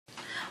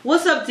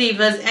What's up,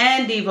 divas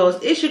and divos?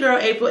 It's your girl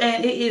April,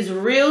 and it is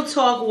Real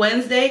Talk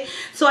Wednesday.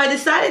 So I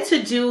decided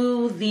to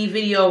do the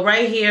video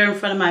right here in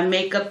front of my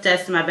makeup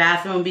desk in my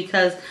bathroom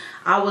because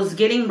I was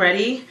getting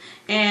ready,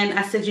 and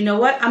I said, you know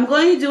what, I'm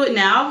going to do it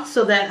now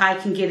so that I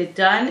can get it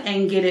done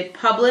and get it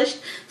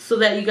published so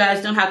that you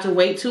guys don't have to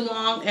wait too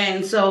long.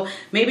 And so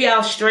maybe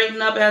I'll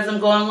straighten up as I'm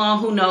going along,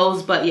 who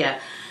knows, but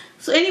yeah.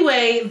 So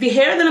anyway, the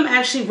hair that I'm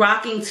actually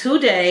rocking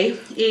today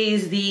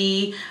is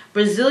the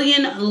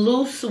Brazilian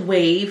Loose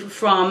Wave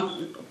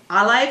from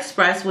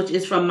AliExpress, which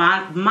is from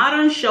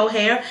Modern Show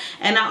Hair,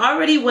 and I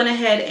already went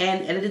ahead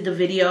and edited the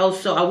video,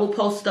 so I will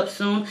post it up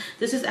soon.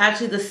 This is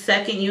actually the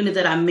second unit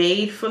that I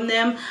made from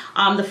them.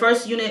 The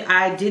first unit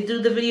I did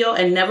do the video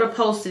and never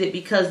posted it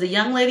because the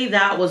young lady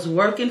that was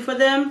working for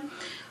them,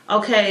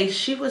 okay,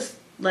 she was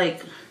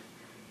like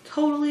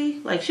totally,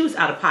 like, she was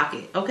out of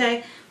pocket,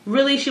 okay?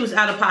 Really, she was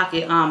out of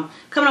pocket.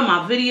 Coming on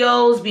my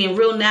videos, being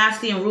real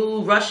nasty and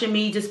rude, rushing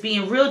me, just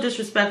being real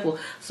disrespectful.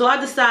 So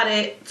I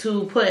decided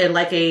to put in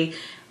like a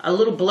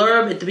little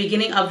blurb at the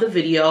beginning of the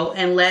video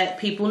and let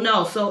people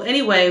know. So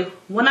anyway,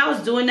 when I was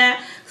doing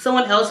that,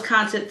 someone else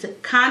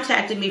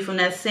contacted me from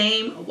that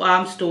same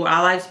store,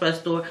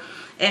 AliExpress store,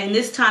 and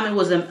this time it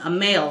was a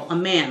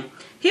man.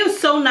 He was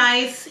so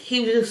nice. He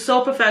was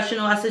so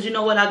professional. I said, you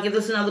know what, I'll give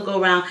this another go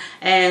around.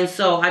 And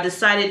so I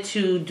decided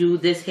to do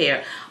this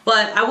hair.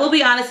 But I will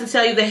be honest and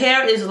tell you, the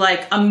hair is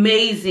like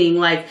amazing.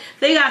 Like,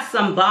 they got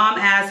some bomb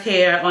ass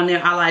hair on their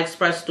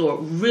AliExpress store.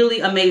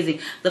 Really amazing.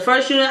 The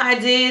first unit I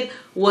did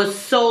was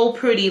so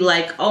pretty.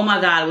 Like, oh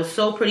my god, it was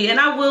so pretty. And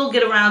I will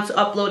get around to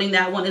uploading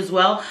that one as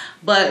well.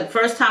 But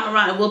first time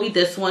around, it will be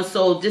this one.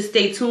 So just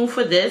stay tuned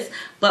for this.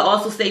 But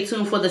also stay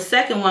tuned for the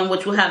second one,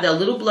 which will have that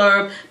little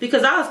blurb.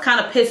 Because I was kind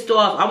of pissed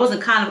off. I was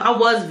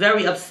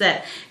very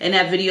upset in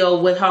that video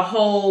with her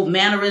whole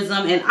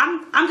mannerism. And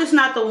I'm just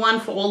not the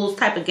one for all those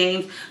type of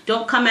games.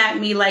 Don't come at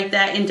me like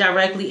that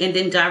indirectly and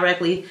then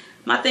directly.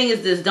 My thing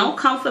is this: don't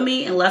come for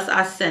me unless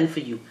I send for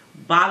you.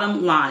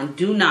 Bottom line,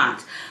 do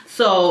not.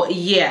 So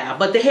yeah,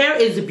 but the hair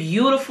is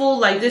beautiful.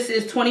 Like, this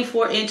is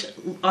 24-inch.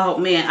 Oh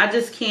man, I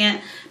just can't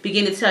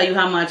begin to tell you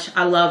how much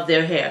I love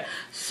their hair.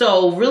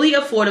 So really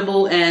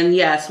affordable, and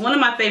yes, one of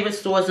my favorite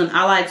stores on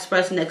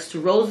AliExpress next to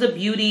Rosa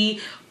Beauty,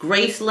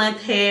 Grace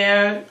Length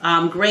Hair,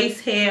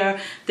 Grace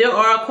Hair. There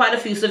are quite a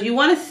few. So if you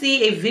want to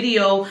see a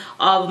video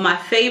of my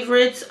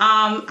favorites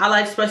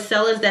AliExpress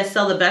sellers that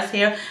sell the best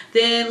hair,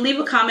 then leave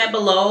a comment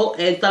below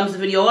and thumbs the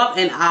video up,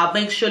 and I'll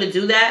make sure to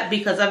do that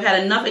because I've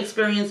had enough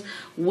experience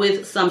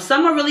with some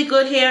are really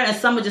good hair and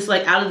some are just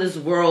like out of this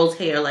world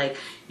hair. Like,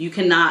 you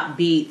cannot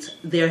beat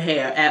their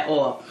hair at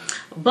all.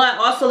 But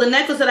also the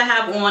necklace that I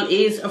have on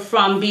is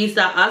from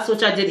Bees.us,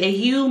 which I did a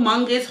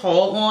humongous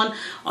haul on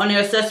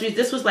their accessories.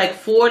 This was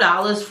like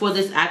 $4 for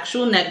this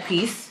actual neck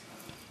piece.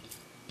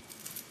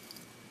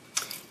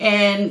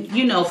 And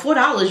you know,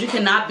 $4, you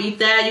cannot beat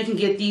that. You can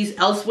get these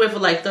elsewhere for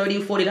like $30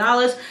 and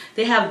 $40.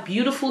 They have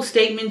beautiful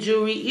statement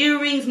jewelry,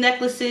 earrings,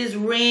 necklaces,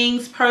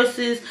 rings,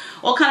 purses,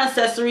 all kind of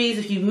accessories.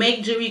 If you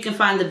make jewelry, you can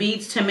find the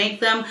beads to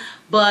make them.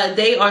 But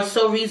they are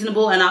so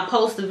reasonable, and I'll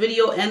post the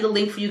video and the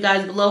link for you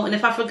guys below. And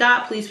if I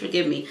forgot, please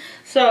forgive me.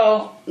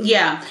 So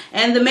yeah,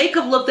 and the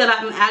makeup look that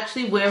I'm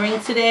actually wearing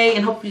today,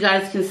 and hope you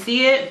guys can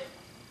see it,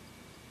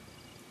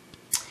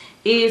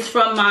 is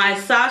from my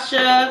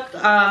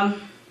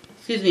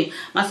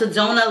my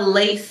Sedona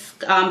Lace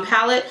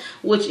palette,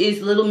 which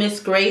is Little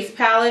Miss Grace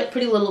palette,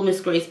 Pretty Little Miss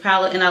Grace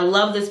palette. And I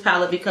love this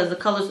palette because the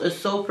colors are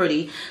so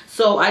pretty.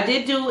 So I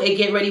did do a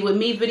get ready with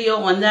me video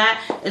on that,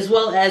 as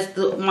well as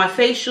my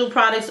facial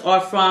products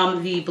are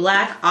from the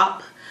Black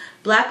Up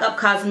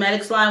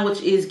Cosmetics line,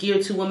 which is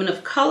geared to women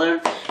of color.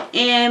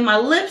 And my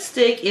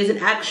lipstick is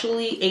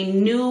actually a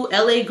new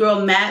LA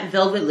Girl Matte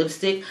Velvet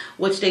lipstick,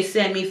 which they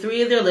sent me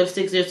 3 of their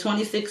lipsticks. There's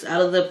 26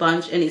 out of the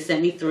bunch, and they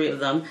sent me 3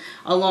 of them,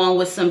 along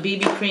with some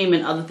BB cream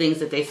and other things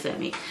that they sent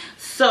me.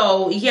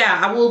 So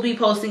yeah, I will be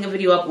posting a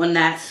video up on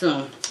that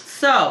soon.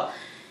 So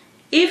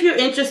if you're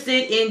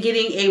interested in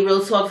getting a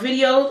Real Talk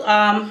video,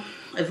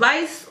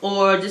 advice,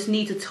 or just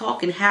need to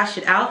talk and hash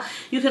it out,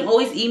 you can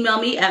always email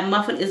me at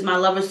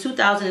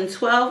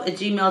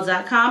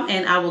muffinismylovers2012@gmail.com,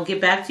 and I will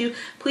get back to you.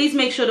 Please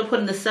make sure to put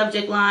in the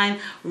subject line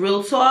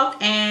Real Talk,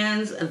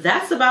 and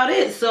that's about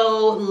it.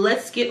 So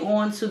let's get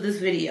on to this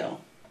video.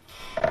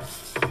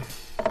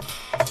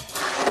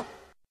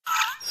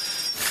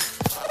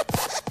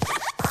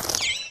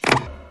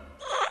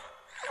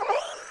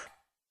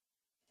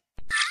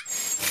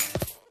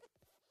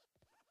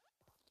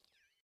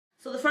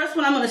 So the first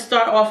one I'm going to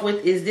start off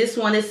with is this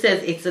one. It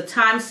says it's a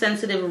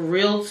time-sensitive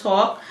Real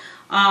Talk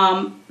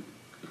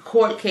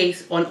court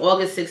case on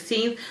August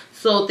 16th.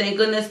 So thank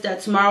goodness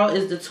that tomorrow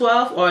is the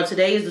 12th, or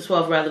today is the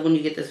 12th rather, when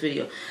you get this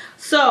video.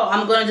 So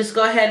I'm going to just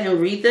go ahead and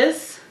read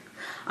this.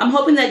 I'm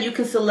hoping that you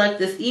can select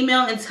this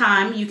email and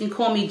time. You can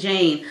call me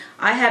Jane.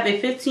 I have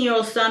a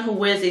 15-year-old son who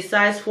wears a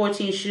size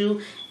 14 shoe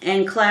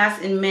and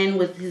class in men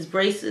with his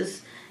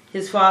braces.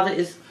 His father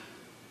is...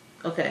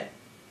 Okay.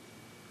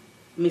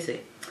 Let me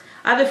see.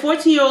 I have a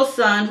 14-year-old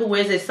son who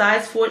wears a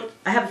size 4.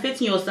 I have a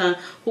 15-year-old son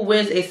who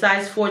wears a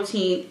size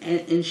 14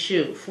 in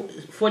shoe,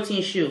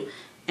 14 shoe,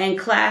 and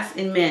class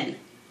in men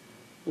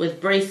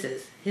with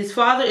braces. His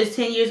father is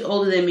 10 years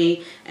older than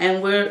me,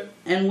 and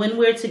when we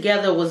were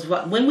together was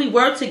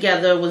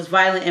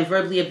violent and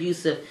verbally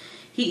abusive.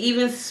 He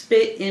even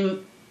spit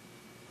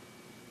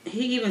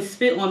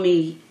on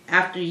me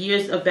after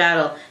years of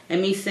battle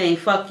and me saying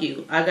 "fuck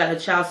you." I got a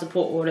child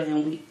support order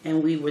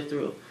and we were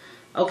through.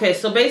 Okay,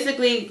 so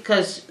basically,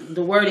 because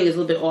the wording is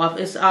a little bit off,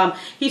 it's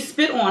he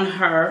spit on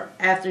her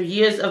after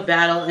years of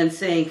battle and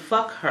saying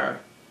 "fuck her."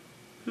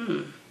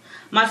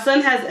 My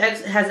son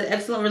has an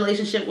excellent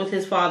relationship with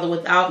his father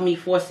without me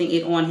forcing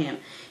it on him.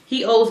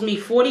 He owes me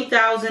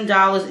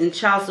 $40,000 in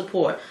child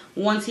support.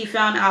 Once he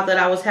found out that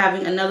I was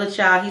having another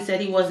child, he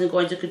said he wasn't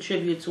going to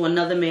contribute to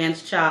another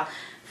man's child.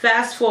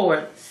 Fast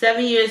forward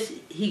 7 years,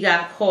 he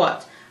got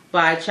caught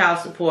by child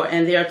support,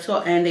 and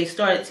they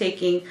started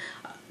taking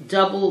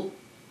double.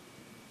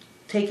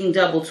 2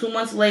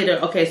 months later,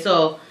 okay,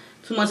 so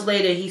 2 months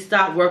later, he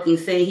stopped working,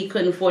 saying he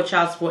couldn't afford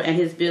child support and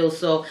his bills.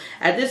 So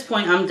at this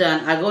point, I'm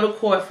done. I go to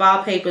court,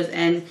 file papers,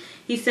 and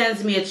he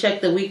sends me a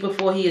check the week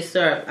before he is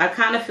served. I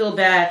kind of feel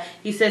bad.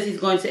 He says he's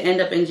going to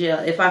end up in jail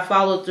if I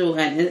follow through,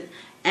 and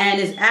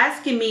is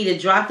asking me to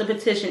drop the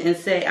petition and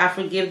say I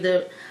forgive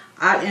the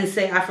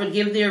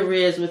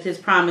arrears with his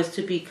promise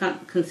to be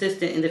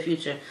consistent in the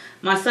future.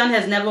 My son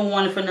has never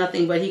wanted for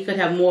nothing, but he could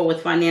have more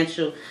with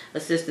financial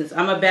assistance.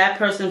 I'm a bad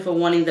person for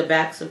wanting the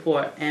back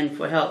support and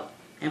for help.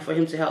 And for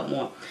him to help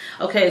more.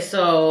 Okay,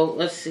 so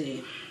let's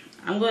see.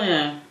 I'm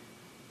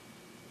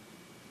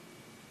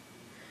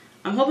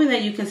hoping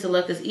that you can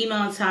select this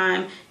email in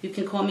time. You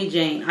can call me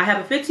Jane. I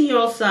have a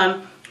 15-year-old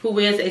son who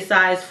wears a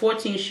size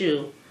 14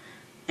 shoe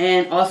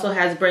and also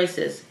has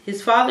braces.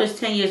 His father is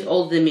 10 years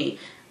older than me,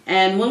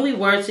 and when we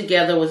were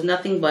together was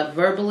nothing but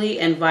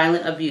verbally and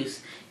violent abuse.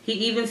 He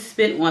even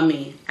spit on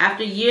me.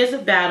 After years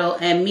of battle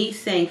and me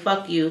saying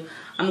 "fuck you,"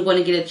 I'm going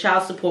to get a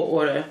child support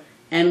order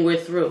and we're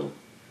through.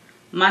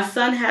 My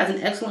son has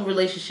an excellent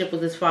relationship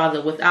with his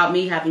father without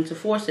me having to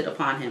force it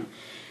upon him.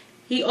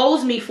 He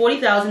owes me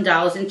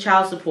 $40,000 in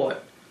child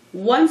support.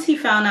 Once he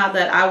found out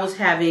that I was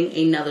having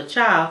another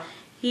child,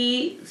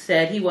 he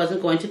said he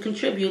wasn't going to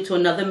contribute to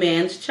another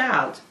man's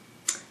child.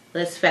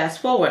 Let's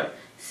fast forward.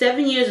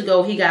 7 years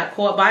ago, he got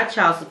caught by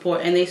child support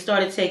and they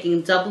started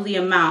taking double the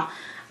amount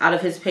out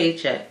of his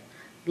paycheck.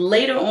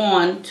 Later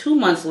on, 2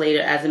 months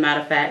later, as a matter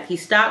of fact, he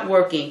stopped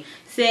working,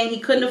 saying he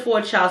couldn't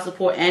afford child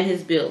support and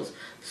his bills.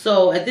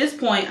 So at this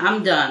point,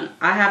 I'm done.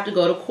 I have to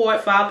go to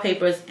court, file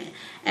papers,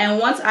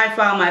 and once I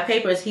file my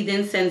papers, he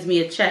then sends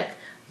me a check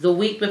the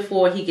week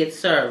before he gets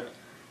served.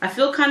 I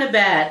feel kind of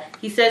bad.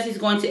 He says he's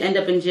going to end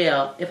up in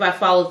jail if I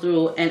follow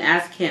through and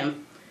ask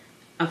him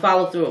and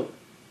follow through.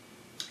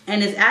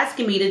 And is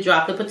asking me to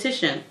drop the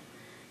petition.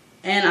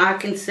 And I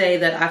can say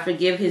that I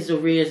forgive his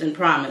arrears and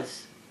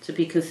promise to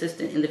be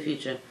consistent in the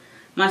future.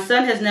 My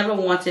son has never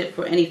wanted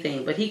for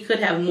anything, but he could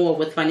have more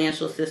with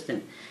financial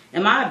assistance.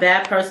 Am I a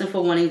bad person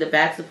for wanting the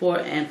back support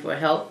and for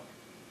help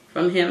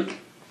from him?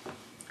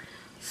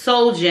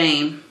 So,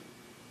 Jane,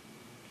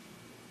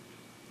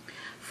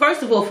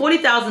 first of all,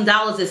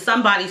 $40,000 is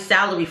somebody's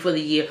salary for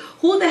the year.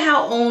 Who the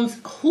hell owes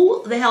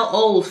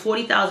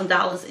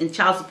 $40,000 in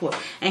child support?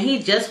 And he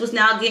just was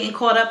now getting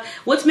caught up.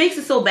 What makes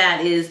it so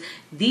bad is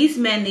these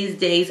men these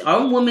days,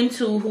 or women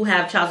too, who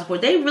have child support,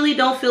 they really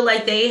don't feel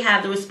like they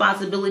have the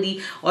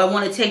responsibility or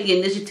want to take the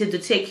initiative to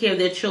take care of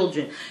their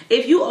children.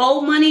 If you owe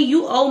money,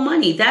 you owe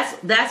money.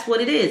 That's what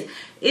it is.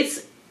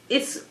 It's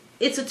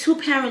a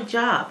two-parent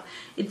job.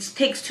 It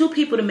takes two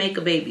people to make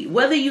a baby.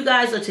 Whether you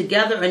guys are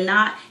together or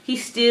not, he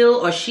still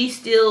or she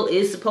still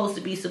is supposed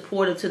to be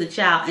supportive to the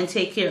child and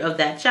take care of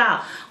that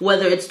child.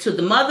 Whether it's to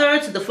the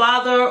mother, to the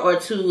father, or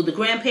to the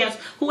grandparents,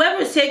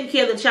 whoever is taking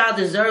care of the child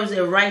deserves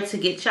a right to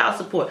get child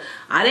support.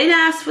 I didn't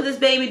ask for this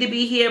baby to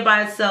be here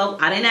by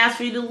itself. I didn't ask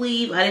for you to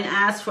leave. I didn't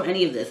ask for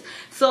any of this.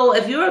 So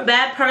if you're a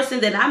bad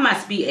person, then I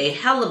must be a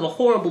hell of a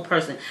horrible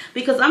person.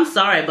 Because I'm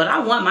sorry, but I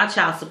want my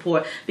child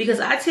support. Because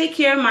I take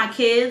care of my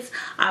kids.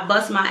 I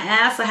bust my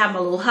ass. I have my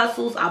little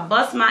hustles. I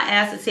bust my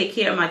ass to take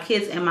care of my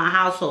kids and my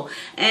household.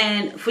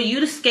 And for you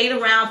to skate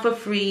around for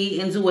free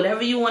and do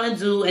whatever you want to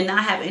do and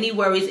not have any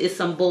worries is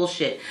some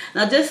bullshit.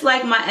 Now, just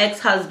like my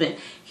ex-husband,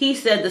 he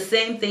said the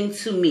same thing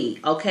to me.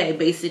 Okay,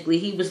 basically,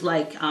 he was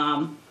like,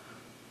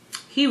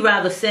 he'd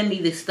rather send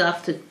me the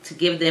stuff to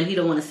give them. He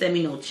don't want to send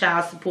me no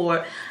child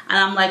support. And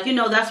I'm like, you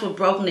know, that's what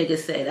broke niggas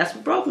say. That's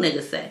what broke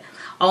niggas say.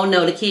 Oh,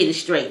 no, the kid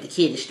is straight. The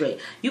kid is straight.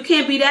 You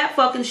can't be that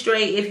fucking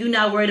straight if you're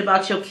not worried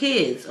about your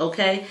kids,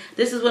 okay?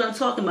 This is what I'm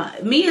talking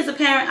about. Me as a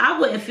parent, I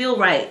wouldn't feel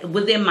right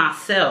within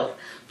myself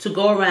to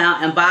go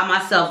around and buy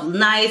myself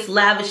nice,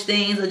 lavish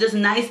things or just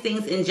nice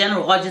things in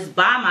general, or just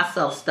buy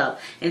myself stuff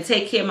and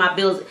take care of my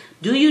bills.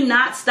 Do you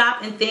not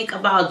stop and think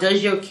about,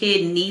 does your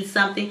kid need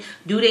something?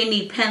 Do they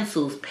need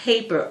pencils,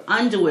 paper,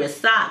 underwear,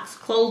 socks,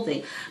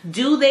 clothing?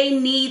 Do they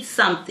need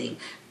something?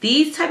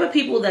 These type of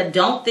people that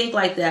don't think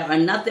like that are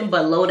nothing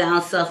but low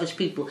down selfish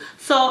people.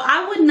 So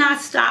I would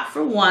not stop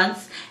for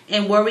once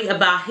and worry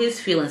about his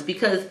feelings,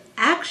 because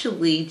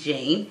actually,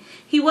 Jane,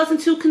 he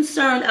wasn't too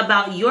concerned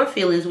about your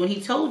feelings when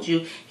he told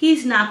you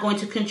he's not going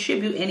to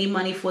contribute any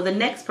money for the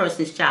next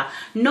person's child.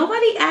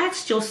 Nobody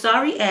asked your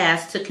sorry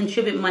ass to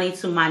contribute money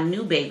to my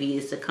new baby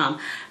is to come.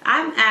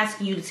 I'm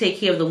asking you to take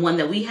care of the one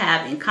that we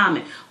have in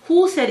common.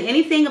 Who said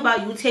anything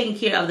about you taking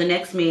care of the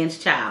next man's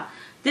child?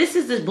 This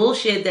is the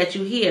bullshit that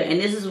you hear, and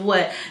this is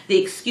what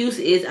the excuse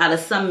is out of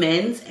some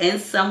men's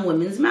and some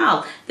women's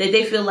mouth. That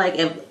they feel like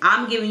if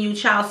I'm giving you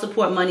child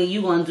support money,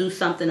 you're going to do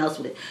something else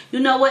with it.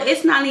 You know what?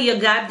 It's none of your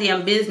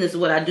goddamn business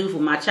what I do for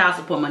my child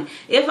support money.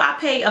 If I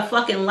pay a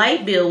fucking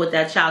light bill with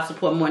that child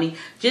support money,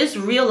 just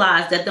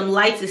realize that them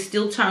lights is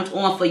still turned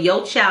on for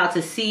your child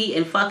to see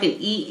and fucking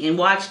eat and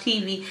watch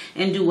TV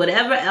and do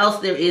whatever else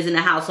there is in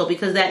the household,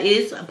 because that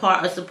is a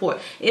part of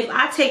support. If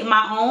I take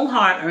my own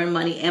hard-earned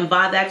money and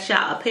buy that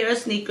child a pair of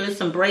sneakers,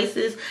 some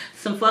braces,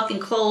 some fucking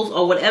clothes,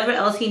 or whatever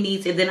else he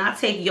needs, and then I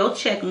take your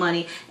check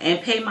money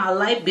and pay my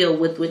light bill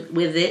with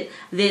it,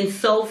 then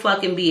so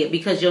fucking be it,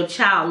 because your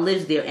child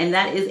lives there, and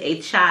that is a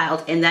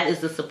child, and that is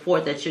the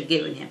support that you're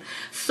giving him.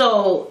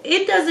 So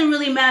it doesn't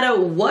really matter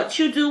what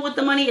you do with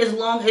the money, as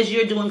long as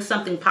you're doing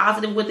something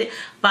positive with it.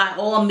 By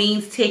all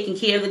means, taking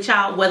care of the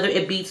child, whether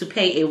it be to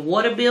pay a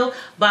water bill,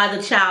 buy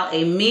the child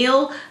a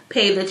meal,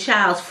 pay the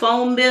child's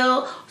phone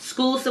bill,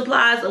 school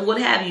supplies, or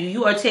what have you.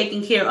 You are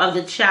taking care of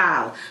the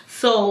child.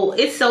 So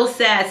it's so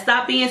sad.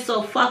 Stop being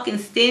so fucking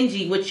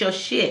stingy with your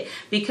shit,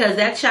 because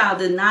that child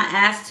did not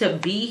ask to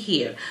be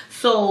here.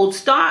 So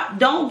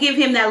don't give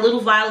him that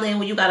little violin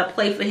when you got to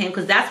play for him,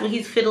 because that's what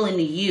he's fiddling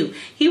to you.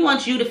 He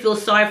wants you to feel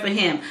sorry for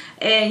him.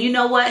 And you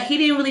know what? He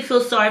didn't really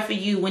feel sorry for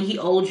you when he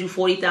owed you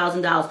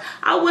 $40,000.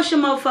 I wish a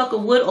motherfucker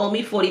would owe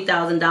me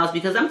 $40,000,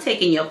 because I'm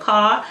taking your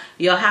car,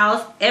 your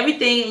house,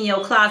 everything in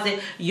your closet,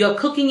 your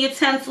cooking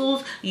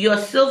utensils, your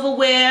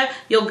silverware,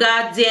 your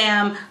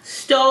goddamn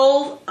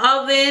stove,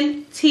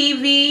 oven,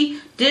 TV,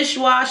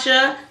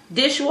 dishwasher,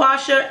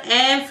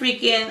 and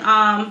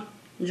freaking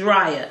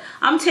dryer.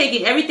 I'm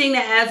taking everything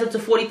that adds up to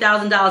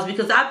 $40,000,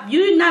 because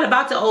you're not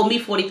about to owe me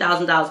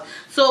 $40,000.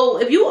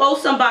 So if you owe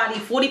somebody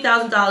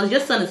 $40,000, your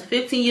son is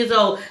 15 years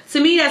old.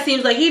 To me, that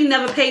seems like he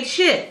never paid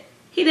shit.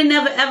 He didn't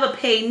never ever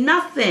pay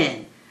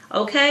nothing.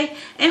 Okay?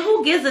 And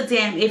who gives a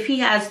damn if he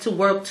has to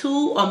work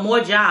 2 or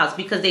more jobs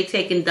because they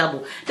taking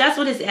double? That's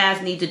what his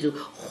ass need to do.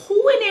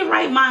 Who in their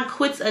right mind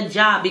quits a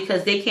job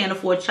because they can't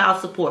afford child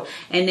support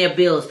and their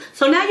bills?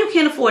 So now you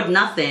can't afford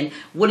nothing.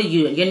 What are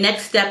you? Your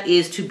next step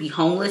is to be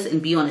homeless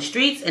and be on the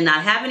streets and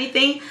not have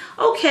anything?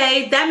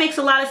 Okay, that makes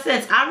a lot of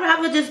sense. I'd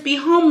rather just be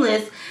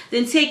homeless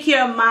than take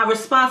care of my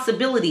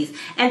responsibilities.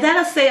 And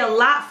that'll say a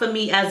lot for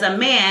me as a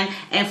man,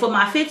 and for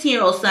my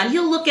 15-year-old son.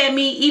 He'll look at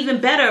me even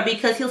better,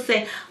 because he'll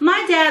say,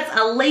 my dad's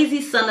a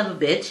lazy son of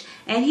a bitch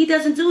and he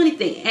doesn't do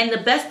anything. And the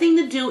best thing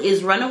to do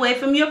is run away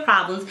from your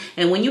problems.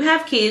 And when you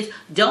have kids,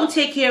 don't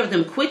take care of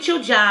them. Quit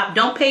your job,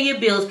 don't pay your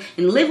bills,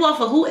 and live off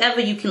of whoever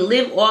you can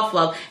live off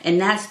of. And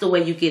that's the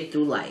way you get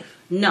through life.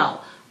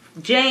 No.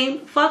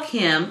 Jane, fuck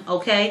him,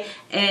 okay?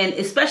 And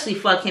especially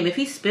fuck him. If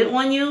he spit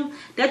on you,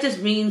 that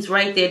just means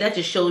right there, that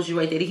just shows you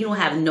right there that he don't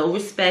have no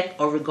respect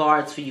or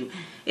regards for you.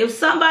 If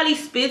somebody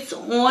spits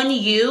on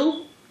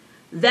you,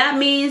 that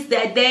means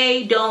that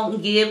they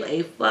don't give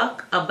a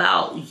fuck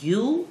about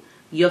you,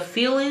 your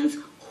feelings,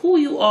 who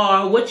you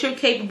are, what you're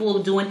capable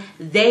of doing.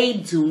 They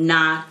do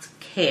not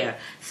care.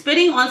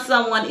 Spitting on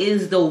someone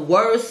is the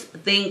worst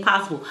thing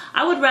possible.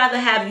 I would rather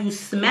have you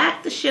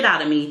smack the shit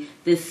out of me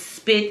than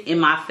spit in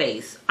my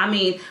face. I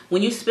mean,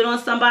 when you spit on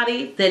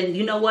somebody, then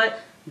you know what?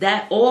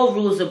 That all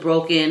rules are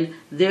broken.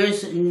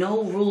 There's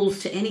no rules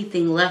to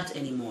anything left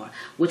anymore.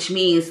 Which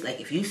means,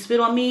 like, if you spit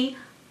on me,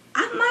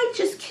 I might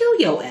just kill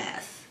your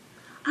ass.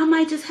 I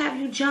might just have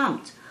you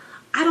jumped.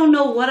 I don't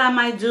know what I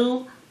might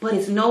do, but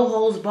it's no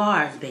holds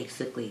bars,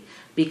 basically,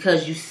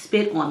 because you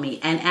spit on me.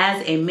 And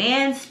as a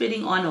man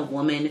spitting on a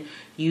woman,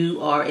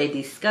 you are a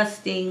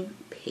disgusting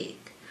pig.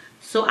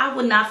 So I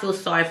would not feel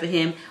sorry for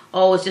him.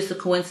 Oh, it's just a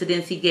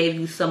coincidence he gave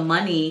you some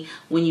money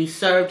when you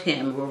served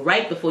him, or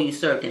right before you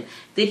served him.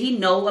 Did he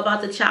know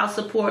about the child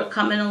support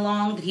coming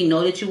along? Did he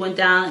know that you went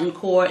down in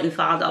court and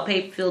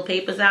filled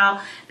papers out?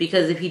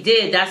 Because if he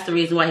did, that's the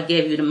reason why he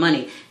gave you the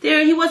money.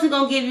 He wasn't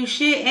going to give you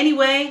shit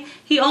anyway.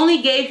 He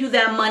only gave you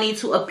that money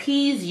to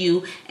appease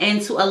you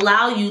and to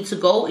allow you to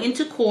go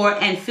into court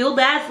and feel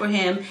bad for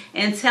him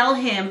and tell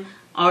him,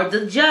 or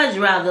the judge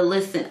rather,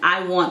 listen,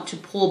 I want to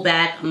pull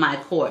back my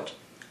court.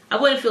 I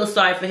wouldn't feel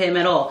sorry for him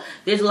at all.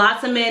 There's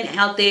lots of men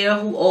out there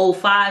who owe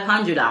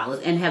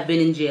 $500 and have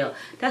been in jail.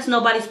 That's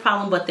nobody's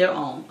problem but their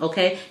own,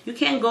 okay? You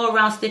can't go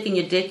around sticking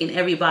your dick in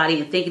everybody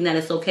and thinking that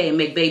it's okay and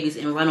make babies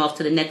and run off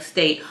to the next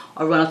state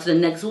or run off to the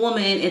next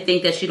woman and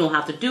think that she don't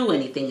have to do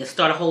anything and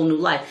start a whole new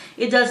life.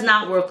 It does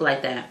not work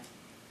like that.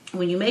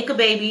 When you make a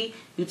baby,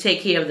 you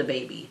take care of the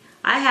baby.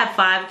 I have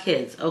 5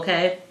 kids,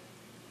 okay?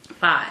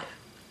 5.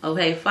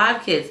 Okay,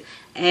 5 kids.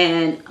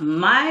 And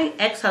my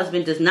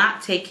ex-husband does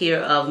not take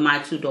care of my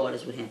 2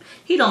 daughters with him.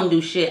 He don't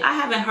do shit. I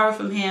haven't heard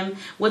from him,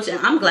 which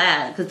I'm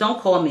glad, because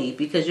don't call me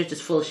because you're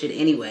just full of shit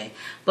anyway.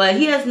 But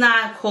he has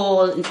not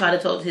called and tried to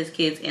talk to his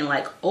kids in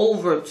like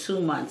over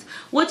 2 months,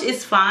 which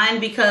is fine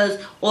because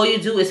all you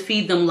do is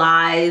feed them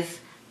lies,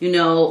 you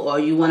know, or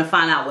you want to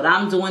find out what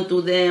I'm doing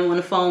through them on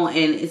the phone,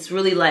 and it's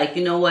really like,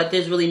 you know what,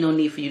 there's really no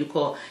need for you to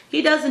call.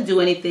 He doesn't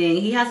do anything.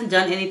 He hasn't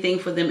done anything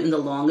for them in the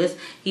longest.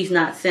 He's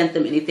not sent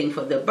them anything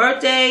for their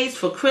birthdays,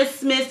 for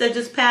Christmas that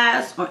just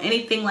passed, or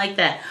anything like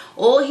that.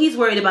 All he's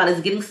worried about is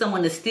getting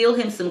someone to steal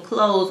him some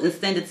clothes and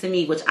send it to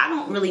me, which I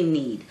don't really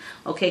need.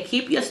 Okay,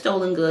 keep your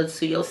stolen goods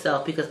to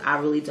yourself because I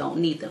really don't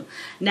need them.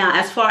 Now,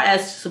 as far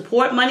as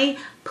support money,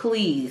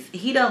 please,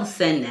 he don't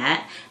send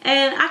that,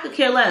 and I could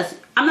care less.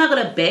 I'm not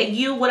going to beg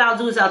you. What I'll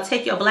do is I'll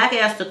take your black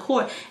ass to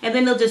court, and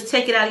then they'll just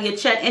take it out of your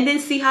check and then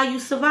see how you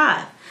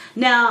survive.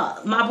 Now,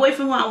 my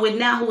boyfriend who I'm with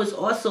now, who is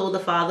also the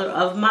father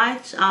of my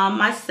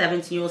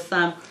 17-year-old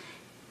son,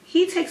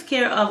 he takes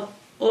care of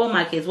all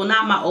my kids. Well,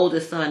 not my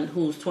oldest son,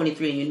 who's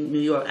 23 in New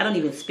York. I don't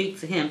even speak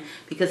to him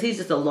because he's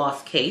just a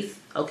lost case.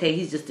 Okay,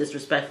 he's just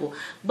disrespectful.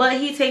 But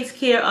he takes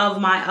care of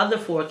my other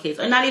 4 kids,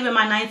 or not even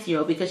my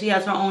 19-year-old because she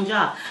has her own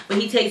job.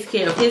 But he takes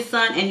care of his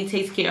son, and he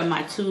takes care of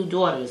my 2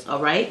 daughters,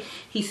 all right?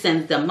 He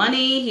sends them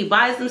money, he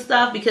buys them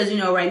stuff because, you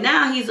know, right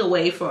now he's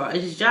away for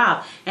his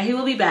job. And he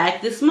will be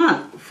back this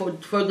month for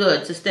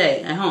good to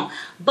stay at home.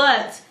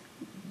 But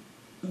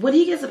when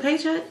he gets a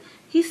paycheck,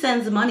 he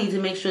sends money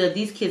to make sure that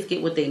these kids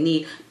get what they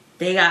need.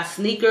 They got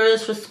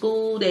sneakers for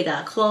school, they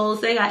got clothes,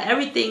 they got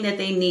everything that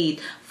they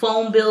need.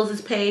 Phone bills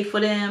is paid for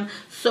them.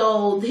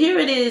 So here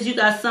it is, you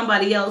got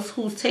somebody else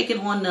who's taking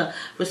on the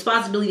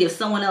responsibility of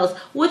someone else,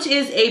 which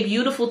is a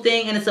beautiful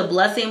thing and it's a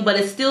blessing, but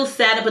it's still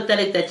sad and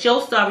pathetic that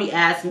your sorry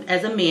ass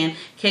as a man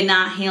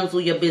cannot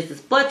handle your business.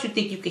 But you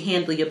think you can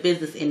handle your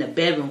business in the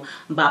bedroom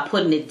by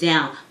putting it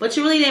down. But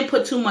you really didn't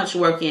put too much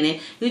work in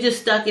it. You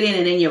just stuck it in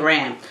and then you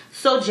ran.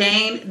 So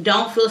Jane,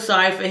 don't feel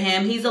sorry for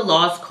him. He's a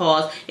lost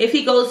cause. If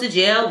he goes to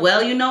jail,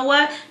 well, you know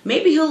what?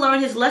 Maybe he'll learn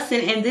his lesson,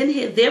 and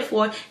then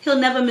therefore he'll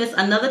never miss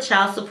another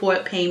child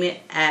support payment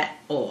at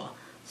all.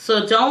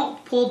 So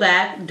don't pull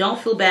back. Don't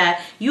feel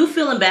bad. You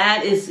feeling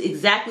bad is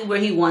exactly where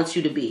he wants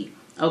you to be.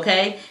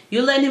 Okay?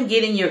 You're letting him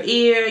get in your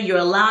ear. You're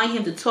allowing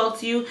him to talk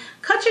to you.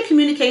 Cut your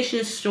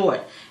communication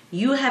short.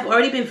 You have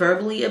already been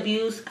verbally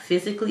abused,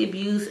 physically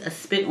abused,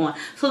 spit on.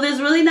 So there's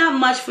really not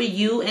much for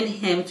you and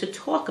him to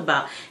talk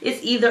about.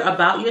 It's either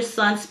about your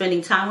son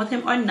spending time with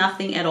him or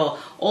nothing at all.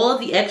 All of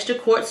the extra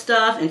court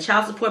stuff and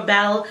child support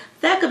battle,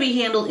 that could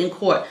be handled in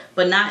court,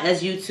 but not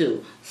as you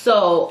two.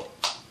 So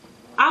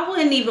I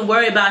wouldn't even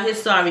worry about his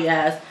sorry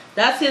ass.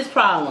 That's his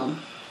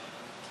problem.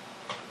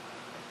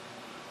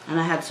 And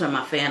I had to turn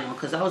my fan on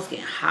because I was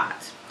getting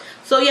hot.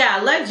 So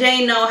yeah, let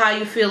Jane know how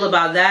you feel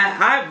about that.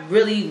 I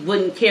really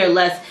wouldn't care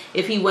less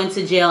if he went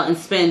to jail and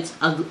spent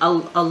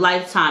a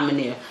lifetime in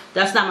there.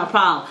 That's not my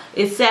problem.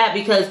 It's sad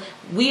because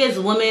we as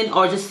women,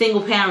 or just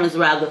single parents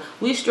rather,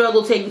 we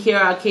struggle taking care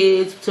of our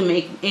kids to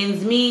make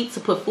ends meet, to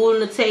put food on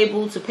the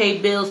table, to pay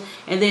bills,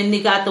 and then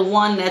they got the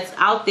one that's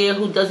out there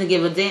who doesn't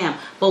give a damn.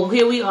 But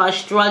here we are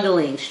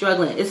struggling.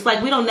 It's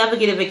like we don't never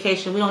get a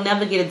vacation. We don't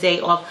never get a day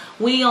off.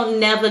 We don't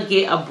never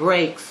get a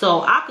break.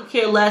 So I could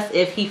care less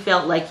if he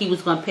felt like he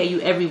was going to pay you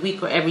every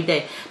week or every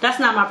day. That's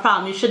not my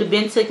problem. You should have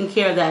been taking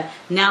care of that.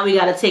 Now we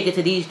got to take it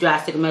to these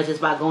drastic measures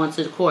by going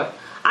to the court.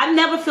 I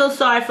never feel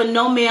sorry for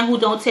no man who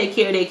don't take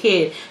care of their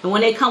kid. And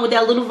when they come with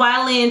that little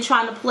violin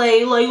trying to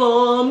play, like,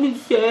 oh, I'm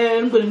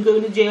sad, I'm going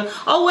to jail.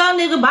 Oh, well,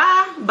 nigga,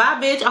 bye.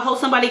 Bye, bitch. I hope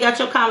somebody got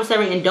your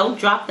commissary, and don't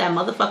drop that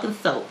motherfucking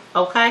soap,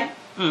 okay?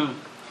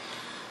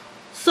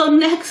 So,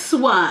 next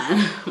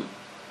one.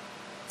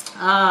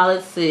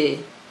 Let's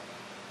see.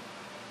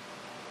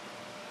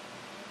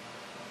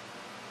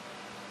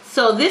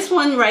 So, this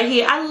one right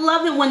here, I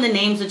love it when the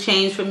names are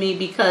changed for me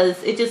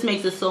because it just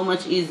makes it so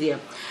much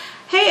easier.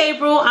 Hey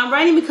April, I'm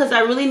writing because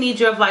I really need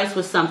your advice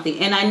with something,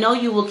 and I know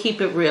you will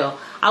keep it real.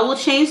 I will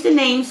change the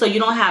name so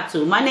you don't have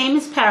to. My name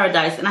is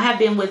Paradise, and I have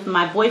been with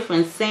my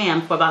boyfriend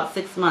Sam for about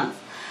 6 months.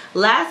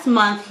 Last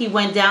month, he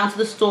went down to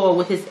the store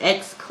with his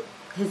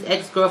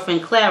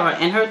ex-girlfriend Clara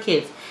and her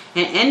kids,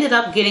 and ended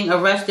up getting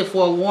arrested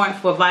for a warrant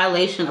for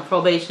violation of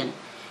probation.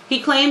 He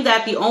claimed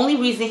that the only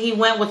reason he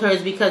went with her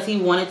is because he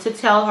wanted to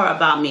tell her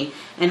about me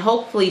and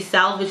hopefully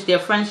salvage their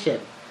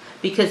friendship,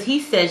 because he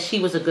said she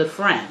was a good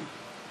friend.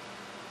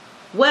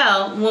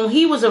 Well, when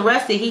he was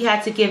arrested, he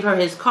had to give her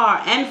his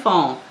car and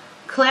phone.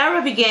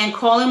 Clara began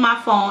calling my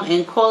phone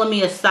and calling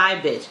me a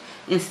side bitch,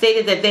 and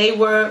stated that they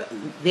were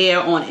there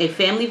on a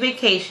family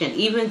vacation,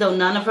 even though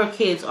none of her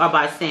kids are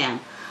by Sam.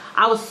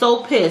 I was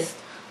so pissed.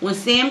 When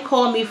Sam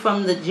called me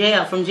from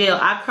jail,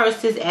 I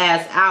cursed his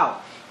ass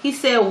out. He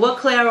said what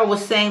Clara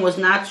was saying was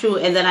not true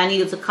and that I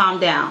needed to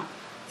calm down.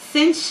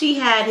 Since she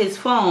had his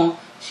phone,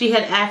 she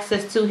had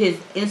access to his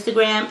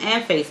Instagram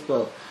and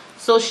Facebook.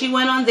 So she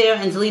went on there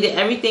and deleted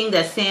everything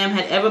that Sam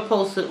had ever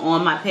posted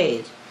on my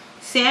page.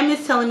 Sam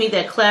is telling me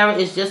that Clara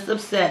is just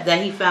upset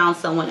that he found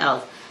someone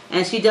else,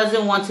 and she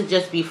doesn't want to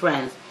just be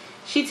friends.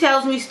 She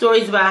tells me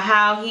stories about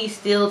how he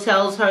still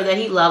tells her that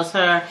he loves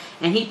her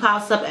and he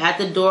pops up at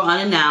the door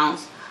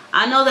unannounced.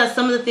 I know that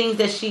some of the things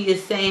that she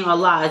is saying are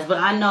lies, but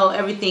I know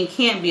everything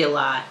can't be a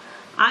lie.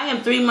 I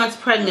am 3 months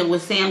pregnant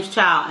with Sam's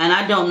child and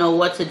I don't know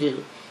what to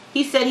do.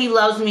 He said he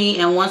loves me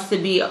and wants to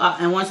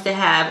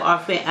have our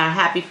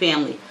happy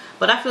family,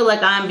 but I feel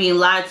like I am being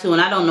lied to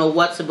and I don't know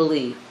what to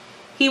believe.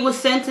 He was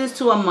sentenced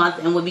to a month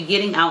and will be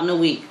getting out in a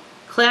week.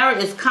 Clara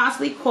is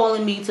constantly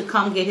calling me to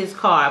come get his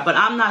car, but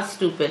I'm not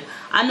stupid.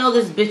 I know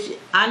this bitch.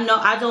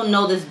 I don't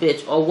know this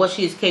bitch or what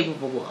she is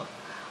capable of.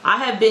 I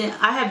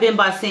have been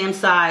by Sam's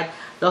side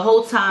the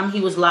whole time he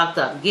was locked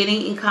up,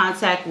 getting in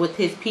contact with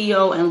his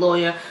PO and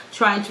lawyer,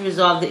 trying to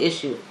resolve the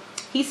issue.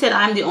 He said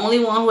I'm the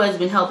only one who has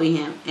been helping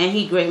him, and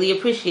he greatly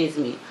appreciates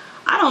me.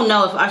 I don't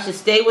know if I should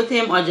stay with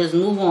him or just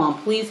move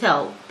on. Please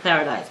help.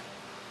 Paradise.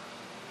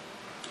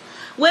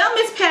 Well,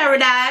 Miss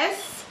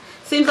Paradise,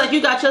 seems like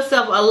you got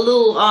yourself a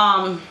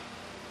little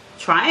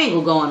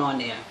triangle going on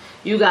there.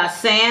 You got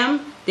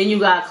Sam, then you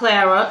got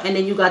Clara, and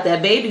then you got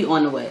that baby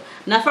on the way.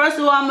 Now, first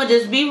of all, I'm going to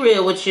just be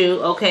real with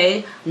you,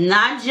 okay?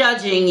 Not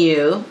judging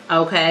you,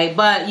 okay?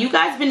 But you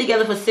guys been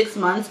together for 6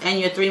 months and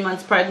you're 3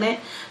 months pregnant.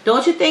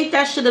 Don't you think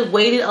that should have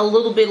waited a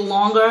little bit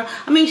longer?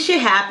 I mean,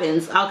 shit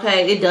happens,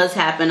 okay? It does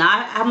happen.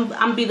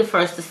 I'm be the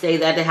first to say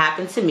that it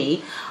happened to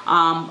me.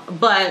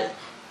 But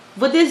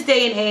with this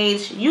day and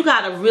age, you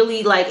gotta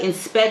really like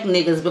inspect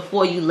niggas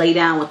before you lay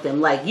down with them.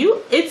 Like,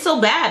 it's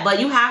so bad, but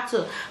you have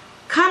to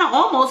kind of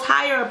almost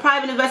hire a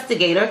private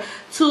investigator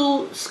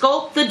to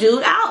scope the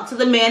dude out, to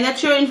the man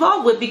that you're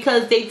involved with,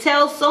 because they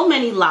tell so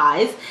many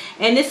lies,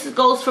 and this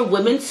goes for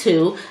women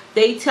too.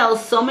 They tell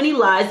so many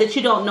lies that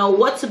you don't know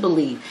what to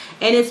believe,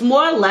 and it's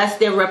more or less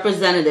their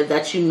representative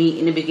that you meet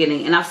in the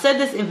beginning. And I've said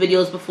this in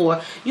videos before,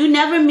 you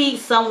never meet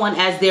someone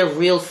as their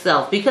real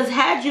self, because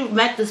had you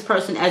met this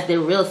person as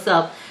their real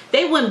self,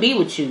 they wouldn't be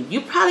with you.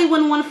 You probably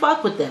wouldn't want to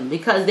fuck with them,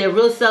 because their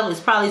real self is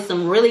probably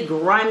some really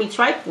grimy,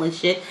 trifling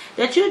shit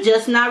that you're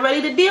just not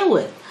ready to deal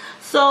with.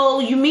 So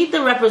you meet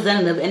the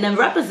representative, and the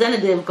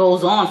representative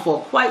goes on for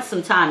quite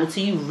some time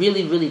until you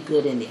really, really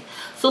good in there.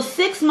 So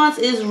 6 months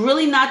is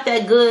really not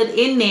that good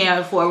in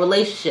there for a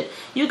relationship.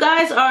 You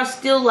guys are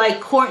still like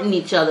courting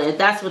each other, if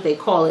that's what they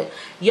call it.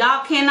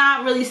 Y'all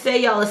cannot really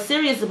say y'all are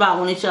serious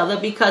about each other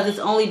because it's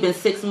only been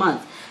 6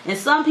 months. And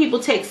some people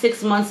take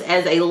 6 months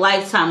as a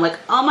lifetime. Like,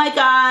 oh my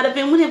God, I've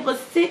been with him for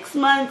 6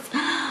 months.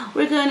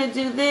 We're going to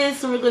do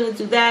this and we're going to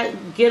do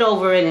that. Get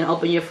over it and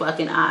open your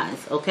fucking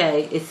eyes,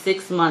 okay? It's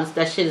 6 months.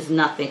 That shit is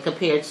nothing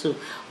compared to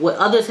what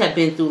others have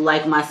been through,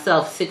 like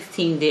myself,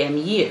 16 damn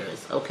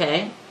years,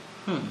 okay?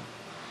 And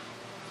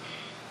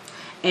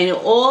it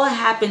all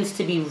happens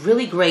to be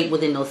really great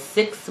within those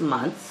 6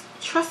 months.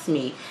 Trust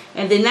me.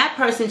 And then that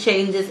person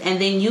changes, and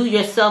then you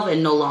yourself are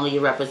no longer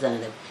your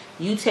representative.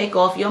 You take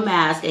off your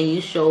mask and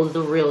you show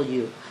the real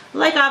you.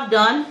 Like I've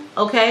done,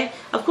 okay?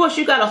 Of course,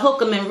 you got to hook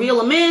them and reel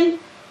them in.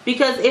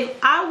 Because if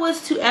I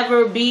was to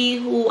ever be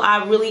who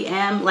I really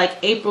am, like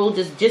April,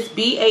 just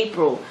be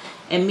April.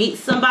 And meet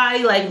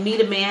somebody, like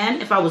meet a man,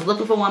 if I was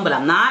looking for one, but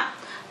I'm not.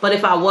 But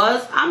if I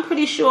was, I'm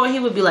pretty sure he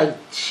would be like,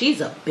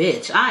 she's a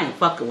bitch. I ain't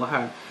fucking with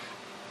her.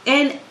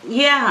 And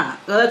yeah,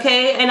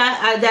 okay, and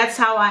I that's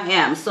how I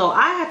am. So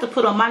I have to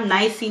put on my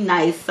nicey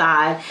nice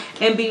side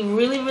and be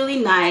really, really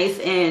nice.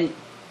 And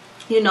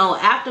you know,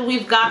 after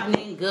we've gotten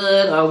in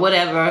good or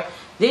whatever,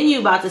 then you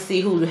about to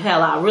see who the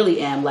hell I really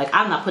am. Like,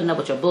 I'm not putting up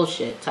with your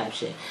bullshit type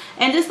shit.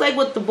 And just like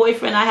with the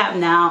boyfriend I have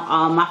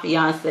now, my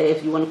fiance,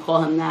 if you want to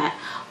call him that,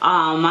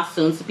 my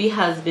soon-to-be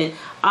husband,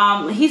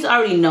 he's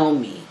already known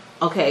me.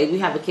 Okay, we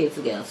have a kid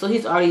together, so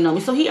he's already known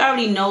me. So he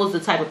already knows the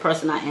type of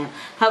person I am.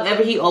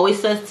 However, he always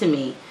says to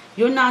me,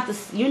 you're not the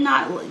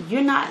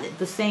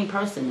same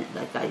person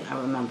like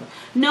I remember.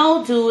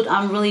 No, dude,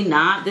 I'm really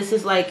not. This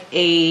is like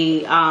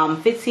a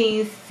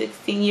 15,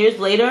 16 years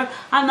later.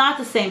 I'm not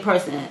the same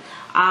person.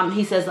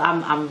 He says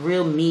I'm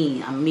real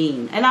mean. I'm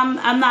mean, and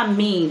I'm not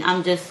mean.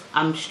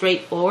 I'm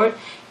straightforward,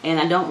 and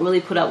I don't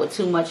really put up with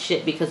too much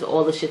shit because of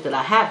all the shit that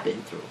I have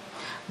been through.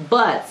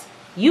 But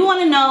you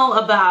want to know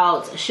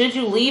about should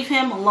you leave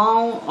him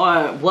alone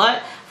or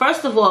what?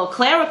 First of all,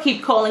 Clara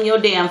keep calling your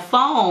damn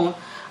phone.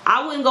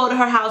 I wouldn't go to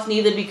her house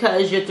neither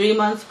because you're 3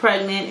 months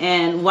pregnant,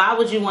 and why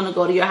would you want to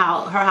go to her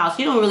house?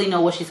 You don't really know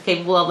what she's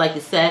capable of, like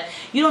you said.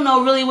 You don't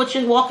know really what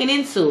you're walking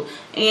into.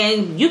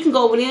 And you can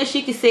go over there and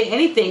she can say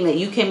anything that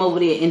you came over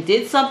there and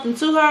did something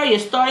to her, you're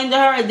starting to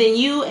her, and then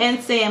you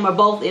and Sam are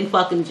both in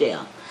fucking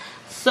jail.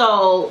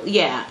 So,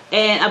 yeah.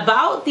 And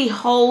about the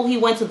whole he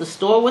went to the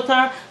store with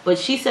her, but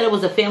she said it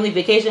was a family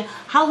vacation.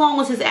 How long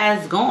was his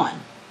ass gone?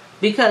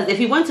 Because if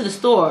he went to the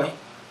store,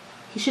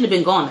 he shouldn't have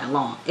been gone that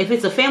long. If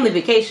it's a family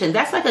vacation,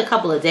 that's like a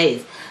couple of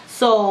days.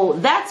 So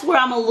that's where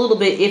I'm a little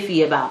bit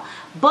iffy about.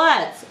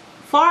 But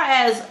far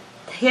as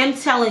him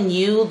telling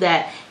you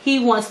that he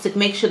wants to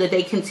make sure that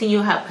they continue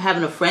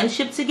having a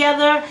friendship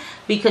together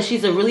because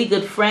she's a really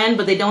good friend,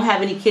 but they don't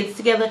have any kids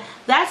together,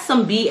 that's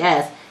some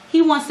BS.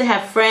 He wants to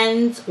have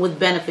friends with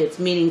benefits,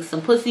 meaning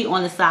some pussy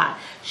on the side.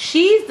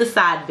 She's the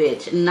side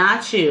bitch,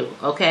 not you,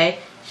 okay?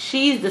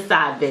 She's the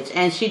side bitch,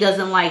 and she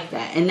doesn't like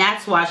that, and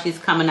that's why she's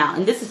coming out.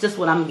 And this is just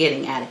what I'm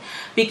getting at it,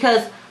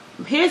 because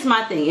here's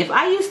my thing. If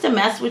I used to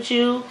mess with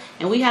you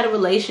and we had a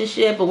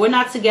relationship but we're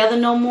not together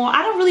no more,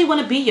 I don't really want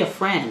to be your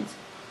friend.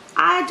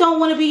 I don't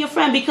want to be your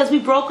friend, because we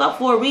broke up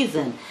for a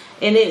reason,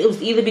 and it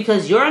was either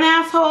because you're an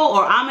asshole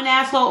or I'm an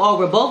asshole, or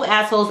we're both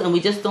assholes and we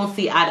just don't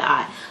see eye to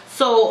eye.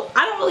 So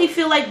I don't really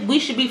feel like we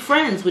should be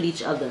friends with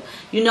each other.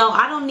 You know,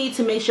 I don't need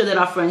to make sure that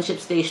our friendship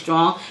stays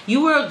strong.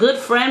 You were a good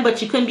friend,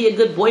 but you couldn't be a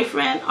good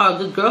boyfriend or a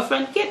good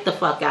girlfriend? Get the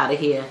fuck out of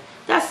here.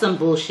 That's some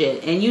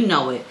bullshit, and you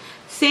know it.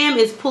 Sam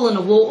is pulling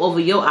the wool over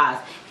your eyes.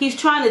 He's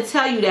trying to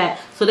tell you that,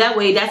 so that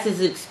way that's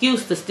his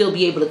excuse to still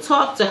be able to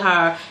talk to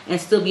her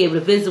and still be able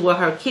to visit with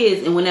her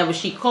kids. And whenever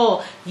she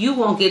calls, you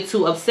won't get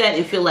too upset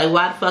and feel like,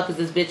 why the fuck is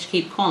this bitch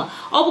keep calling?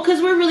 Oh,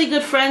 because we're really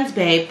good friends,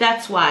 babe.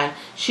 That's why.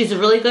 She's a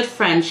really good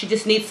friend. She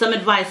just needs some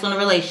advice on a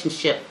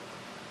relationship.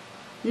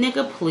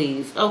 Nigga,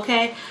 please,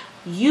 okay?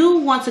 You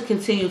want to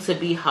continue to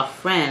be her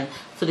friend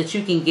so that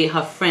you can get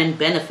her friend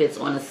benefits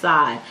on the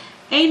side.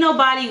 Ain't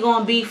nobody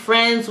gonna be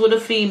friends with a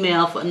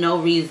female for no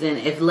reason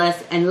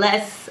unless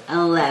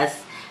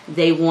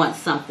they want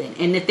something.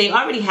 And if they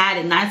already had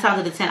it, 9 times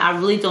out of 10, I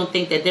really don't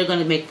think that they're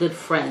gonna make good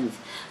friends.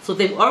 So if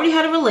they've already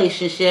had a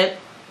relationship,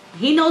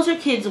 he knows her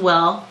kids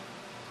well,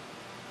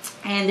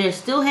 and they're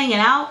still hanging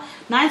out,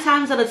 9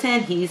 times out of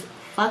 10, he's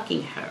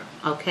fucking her,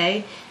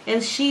 okay?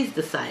 And she's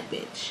the side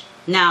bitch.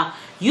 Now,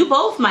 you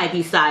both might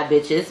be side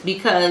bitches,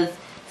 because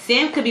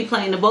Sam could be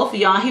playing to both of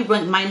y'all, and he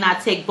might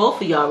not take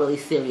both of y'all really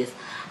serious.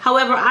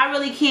 However, I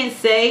really can't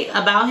say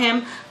about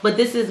him, but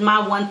this is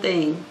my one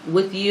thing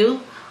with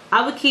you.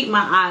 I would keep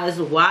my eyes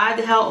wide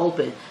the hell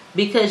open,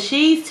 because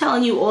she's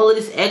telling you all of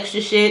this extra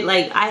shit.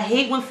 Like, I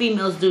hate when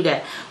females do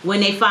that. When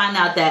they find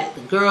out that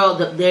the girl,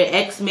 their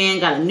ex-man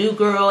got a new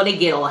girl, they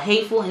get all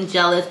hateful and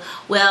jealous.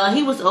 Well,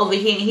 he was over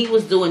here and he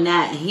was doing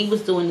that and he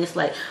was doing this.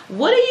 Like,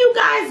 what do you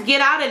guys get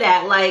out of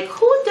that? Like,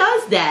 who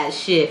does that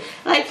shit?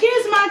 Like,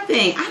 here's my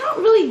thing. I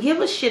don't really give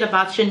a shit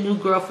about your new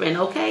girlfriend,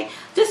 okay?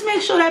 Just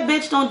make sure that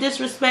bitch don't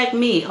disrespect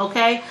me,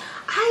 okay?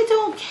 I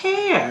don't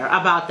care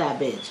about that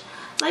bitch.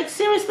 Like,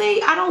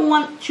 seriously, I don't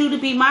want you to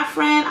be my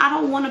friend. I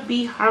don't want to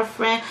be her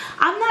friend.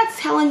 I'm not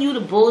telling you the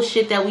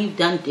bullshit that we've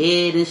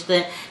did and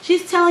stuff.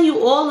 She's telling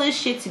you all this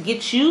shit to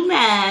get you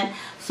mad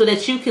so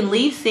that you can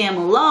leave Sam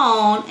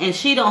alone and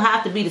she don't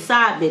have to be the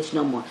side bitch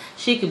no more.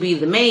 She could be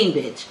the main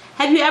bitch.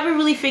 Have you ever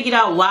really figured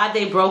out why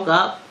they broke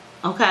up?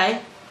 Okay?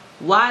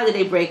 Why did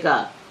they break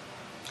up?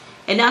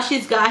 And now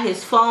she's got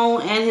his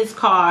phone and his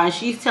car, and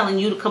she's telling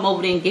you to come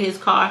over there and get his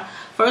car.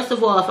 First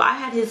of all, if I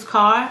had his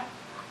car,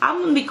 I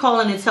wouldn't be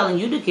calling and telling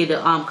you to get it,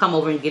 come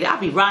over and get it.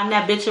 I'd be riding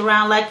that bitch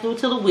around like through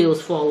till the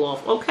wheels fall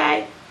off,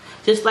 okay?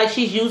 Just like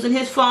she's using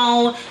his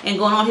phone and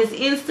going on his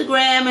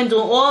Instagram and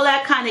doing all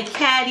that kind of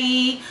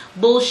catty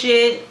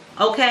bullshit,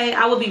 okay?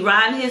 I would be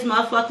riding his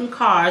motherfucking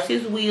cars,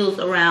 his wheels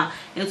around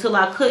until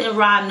I couldn't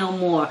ride no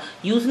more.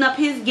 Using up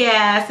his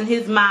gas and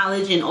his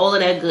mileage and all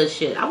of that good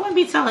shit. I wouldn't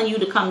be telling you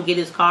to come get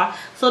his car.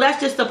 So that's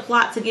just a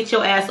plot to get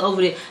your ass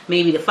over there.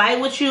 Maybe to fight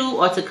with you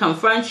or to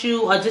confront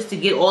you or just to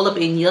get all up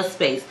in your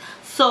space.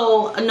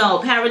 So, no,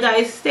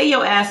 Paradise, stay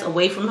your ass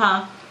away from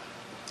her.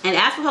 And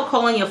as for her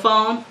calling your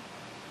phone,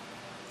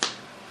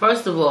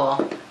 first of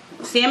all,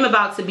 Sam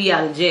about to be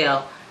out of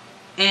jail.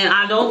 And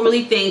I don't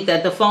really think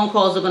that the phone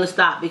calls are going to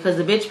stop, because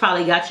the bitch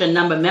probably got your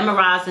number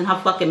memorized in her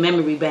fucking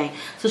memory bank.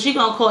 So she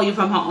going to call you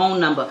from her own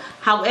number.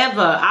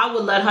 However, I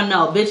would let her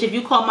know, bitch, if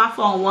you call my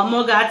phone one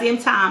more goddamn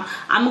time,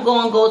 I'm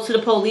going to go to the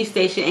police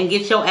station and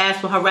get your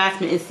ass for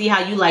harassment and see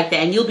how you like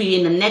that. And you'll be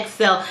in the next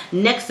cell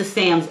next to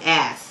Sam's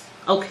ass.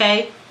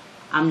 Okay?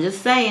 I'm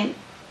just saying.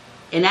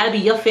 And that'll be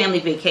your family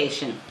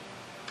vacation.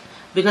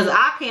 Because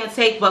I can't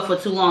take but for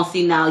too long.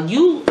 See, now,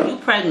 you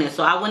pregnant,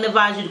 so I wouldn't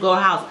advise you to go to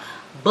her house.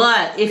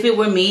 But if it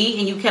were me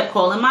and you kept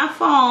calling my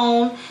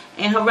phone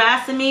and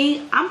harassing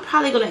me, I'm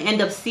probably going to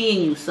end up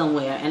seeing you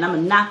somewhere. And I'm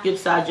going to knock you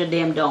upside your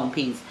damn dome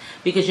piece.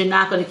 Because you're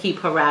not going to keep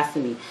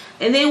harassing me.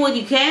 And then what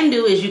you can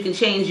do is you can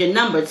change your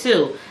number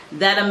too.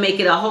 That'll make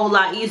it a whole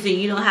lot easier.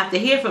 You don't have to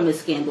hear from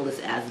this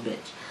scandalous ass bitch.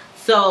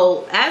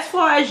 So, as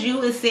far as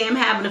you and Sam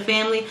having a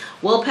family,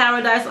 well,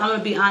 Paradise, I'm going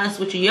to be honest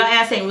with you. Your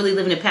ass ain't really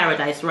living in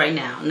paradise right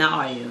now.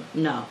 Now, are you?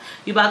 No.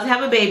 You're about to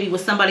have a baby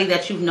with somebody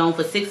that you've known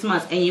for 6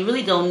 months, and you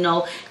really don't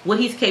know what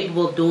he's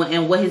capable of doing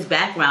and what his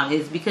background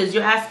is, because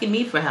you're asking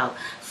me for help.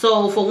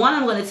 So, for one,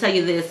 I'm going to tell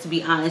you this, to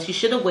be honest. You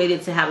should have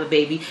waited to have a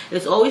baby.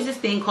 There's always this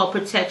thing called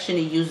protection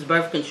and use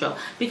birth control.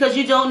 Because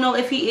you don't know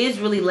if he is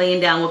really laying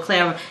down with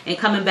Clara and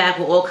coming back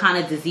with all kind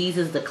of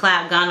diseases, the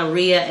clap,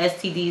 gonorrhea,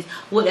 STDs,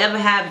 whatever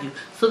have you.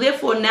 So,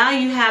 therefore, now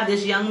you have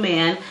this young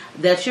man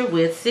that you're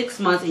with 6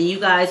 months, and you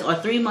guys are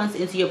 3 months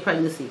into your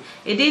pregnancy.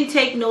 It didn't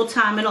take no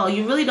time at all.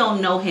 You really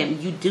don't know him.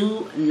 You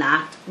do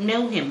not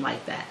know him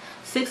like that.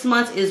 6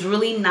 months is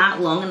really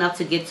not long enough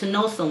to get to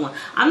know someone.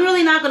 I'm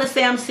really not going to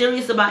say I'm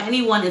serious about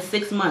anyone in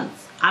 6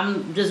 months.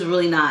 I'm just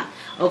really not.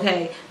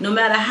 Okay, no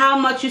matter how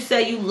much you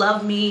say you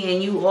love me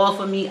and you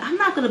offer me, I'm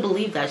not going to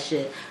believe that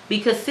shit,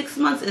 because 6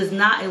 months is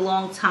not a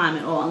long time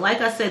at all. And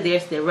like I said,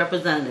 there's their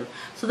representative.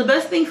 So the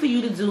best thing for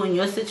you to do in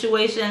your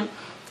situation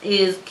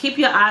is keep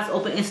your eyes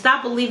open and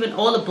stop believing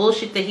all the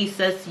bullshit that he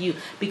says to you,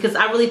 because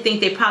I really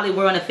think they probably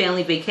were on a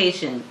family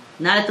vacation,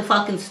 not at the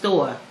fucking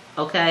store.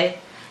 Okay,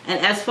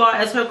 and as far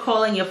as her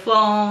calling your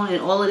phone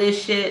and all of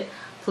this shit,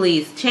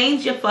 please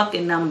change your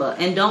fucking number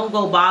and don't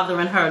go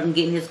bothering her and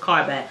getting his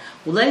car back.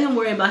 Let him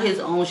worry about his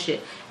own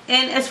shit.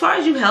 And as far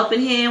as you helping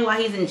him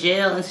while he's in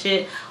jail and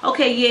shit,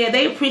 okay, yeah,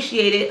 they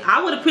appreciate it.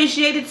 I would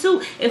appreciate it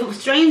too. If a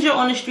stranger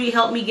on the street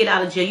helped me get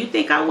out of jail, you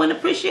think I wouldn't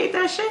appreciate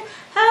that shit?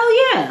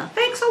 Hell yeah.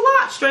 Thanks a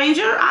lot,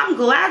 stranger. I'm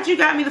glad you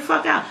got me the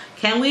fuck out.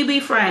 Can we be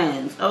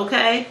friends?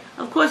 Okay?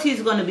 Of course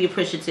he's going to be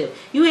appreciative.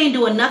 You ain't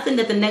doing nothing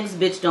that the next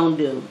bitch don't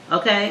do.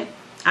 Okay?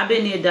 I've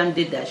been there,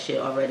 did that shit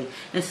already.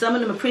 And some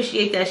of them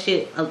appreciate that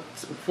shit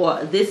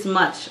for this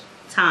much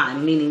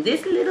time, meaning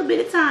this little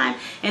bit of time.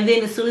 And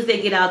then as soon as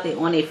they get out, they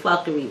on their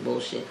fuckery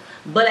bullshit.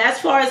 But as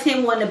far as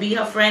him wanting to be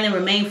her friend and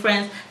remain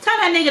friends, tell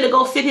that nigga to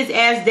go sit his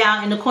ass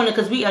down in the corner,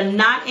 because we are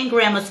not in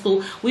grammar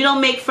school. We don't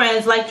make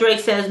friends, like Drake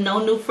says,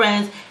 no new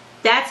friends.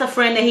 That's a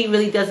friend that he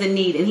really doesn't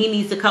need, and he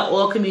needs to cut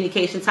all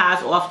communication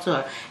ties off to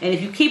her. And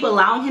if you keep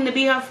allowing him to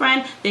be her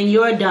friend, then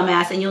you're a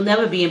dumbass and you'll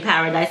never be in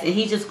paradise, and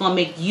he's just going to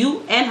make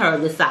you and her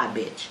the side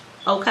bitch.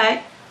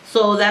 Okay?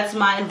 So that's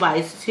my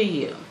advice to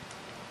you.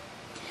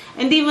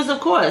 And divas, of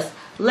course,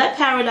 let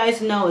Paradise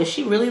know, is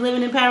she really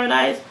living in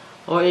paradise,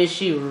 or is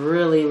she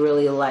really,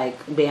 really like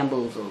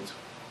bamboozled?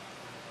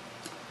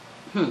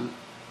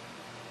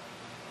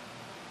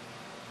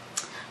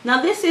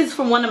 Now this is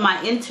from one of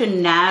my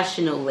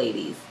international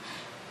ladies,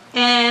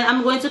 and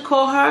I'm going to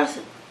call her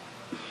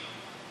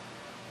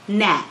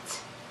Nat.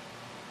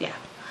 Yeah.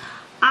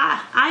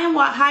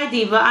 Hi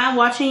Diva, I am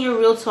watching your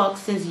Real Talk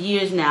since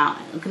years now.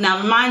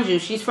 Now mind you,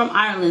 she's from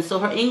Ireland, so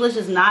her English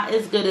is not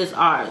as good as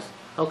ours.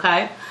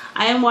 Okay?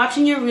 I am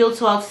watching your Real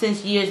Talk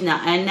since years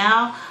now, and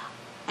now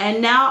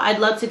I'd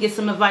love to get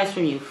some advice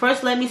from you.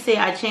 First, let me say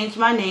I changed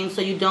my name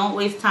so you don't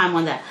waste time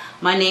on that.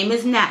 My name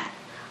is Nat.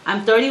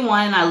 I'm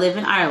 31 and I live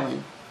in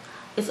Ireland.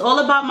 It's all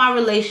about my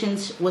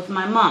relations with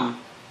my mom.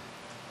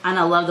 And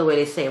I love the way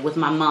they say it, with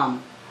my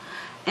mom.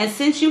 And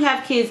since you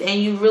have kids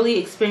and you really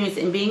experience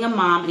in being a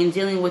mom and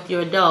dealing with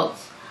your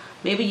adults,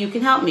 maybe you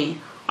can help me.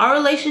 Our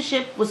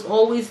relationship was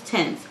always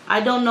tense.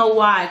 I don't know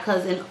why,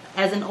 because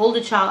as an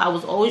older child, I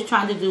was always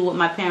trying to do what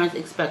my parents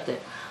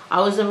expected. I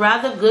was a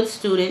rather good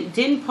student,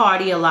 didn't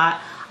party a lot,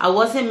 I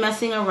wasn't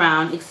messing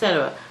around,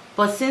 etc.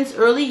 But since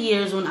early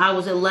years when I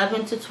was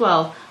 11 to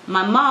 12,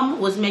 my mom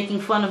was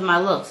making fun of my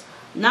looks.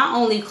 Not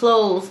only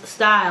clothes,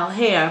 style,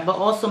 hair, but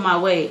also my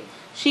weight.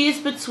 She is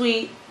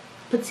petite,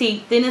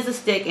 thin as a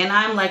stick, and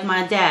I'm like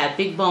my dad,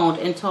 big boned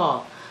and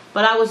tall.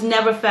 But I was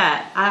never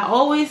fat. I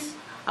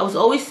was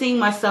always seeing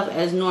myself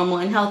as normal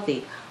and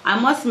healthy. I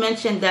must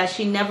mention that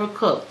she never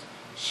cooked.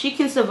 She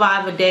can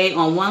survive a day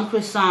on one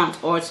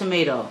croissant or a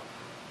tomato.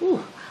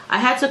 Ooh. I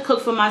had to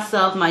cook for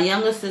myself, my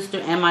younger sister,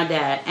 and my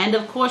dad. And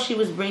of course she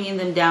was bringing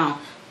them down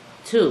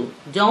too.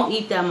 Don't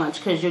eat that much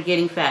because you're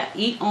getting fat.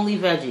 Eat only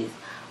veggies.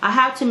 I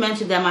have to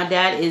mention that my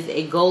dad is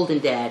a golden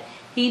dad.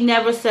 He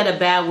never said a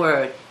bad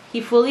word.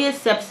 He fully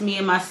accepts me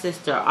and my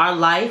sister, our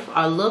life,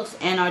 our looks,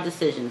 and our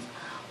decisions.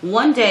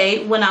 One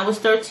day when I was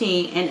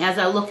 13, and as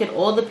I look at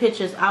all the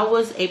pictures, I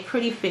was a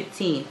pretty fit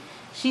teen.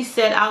 She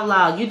said out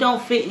loud, "You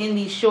don't fit in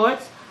these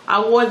shorts.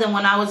 I wore them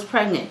when I was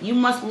pregnant. You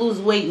must lose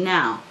weight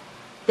now."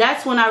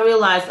 That's when I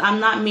realized I'm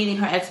not meeting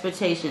her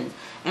expectations,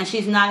 and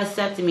she's not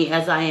accepting me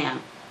as I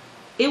am.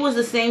 It was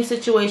the same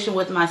situation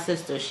with my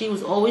sister. She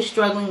was always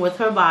struggling with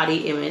her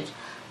body image,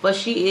 but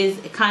she is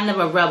kind of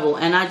a rebel,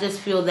 and I just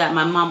feel that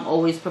my mom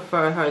always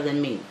preferred her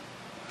than me.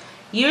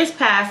 Years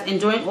passed, and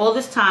during all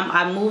this time,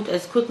 I moved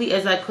as quickly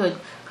as I could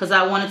because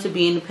I wanted to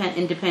be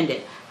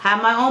independent.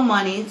 Had my own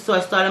money, so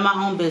I started my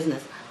own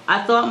business.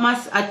 I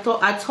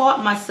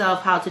taught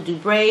myself how to do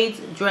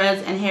braids,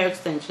 dreads, and hair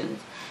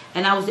extensions.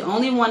 And I was the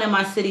only one in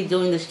my city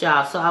doing this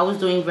job, so I was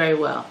doing very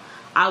well.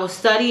 I was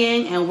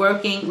studying and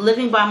working,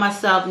 living by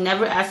myself,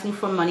 never asking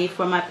for money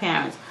from my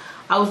parents.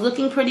 I was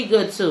looking pretty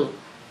good too.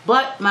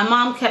 But my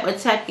mom kept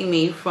attacking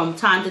me from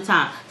time to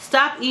time.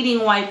 Stop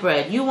eating white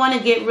bread. You want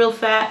to get real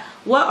fat?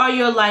 What are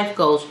your life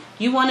goals?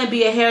 You want to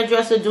be a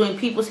hairdresser doing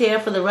people's hair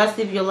for the rest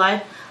of your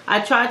life?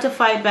 I tried to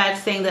fight back,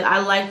 saying that I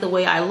like the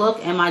way I look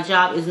and my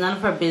job is none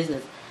of her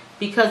business.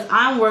 Because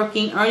I'm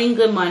working, earning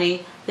good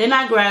money. Then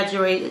I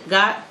graduated,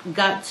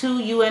 got 2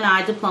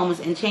 UNI diplomas,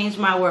 and changed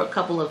my work a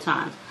couple of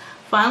times.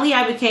 Finally,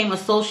 I became a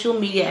social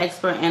media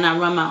expert, and I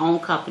run my own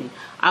company.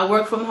 I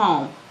work from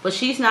home, but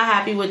she's not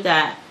happy with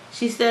that.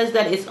 She says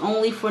that it's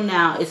only for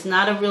now. It's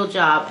not a real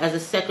job as a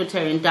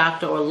secretary and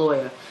doctor or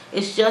lawyer.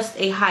 It's just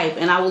a hype,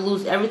 and I will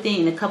lose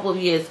everything in a couple of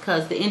years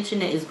because the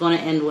internet is going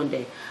to end one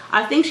day.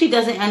 I think she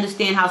doesn't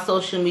understand how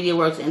social media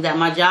works and that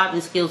my job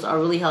and skills are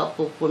really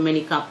helpful for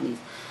many companies.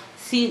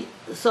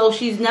 So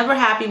she's never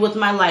happy with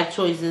my life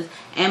choices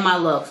and my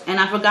looks. And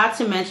I forgot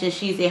to mention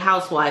she's a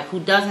housewife who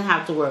doesn't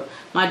have to work.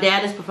 My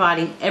dad is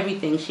providing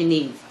everything she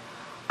needs.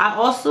 I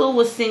also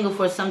was single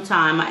for some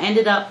time. I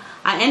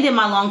ended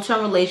my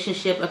long-term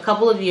relationship a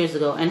couple of years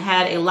ago and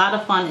had a lot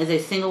of fun as a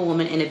single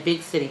woman in a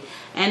big city.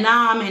 And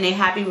now I'm in a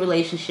happy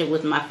relationship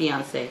with my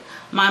fiance.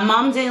 My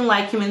mom didn't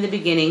like him in the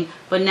beginning,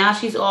 but now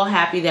she's all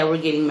happy that we're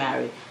getting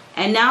married.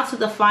 And now to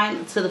the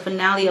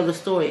finale of the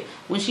story.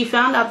 When she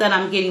found out that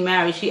I'm getting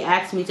married, she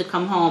asked me to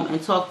come home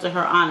and talk to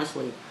her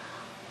honestly.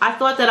 I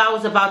thought that I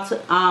was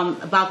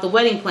about the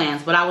wedding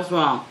plans, but I was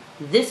wrong.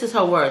 This is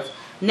her words.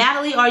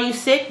 Natalie, are you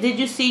sick? Did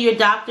you see your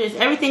doctor? Is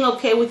everything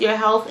okay with your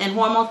health and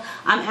hormones?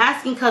 I'm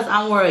asking because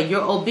I'm worried.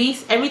 You're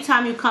obese. Every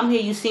time you come here,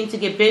 you seem to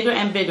get bigger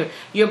and bigger.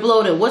 You're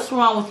bloated. What's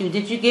wrong with you?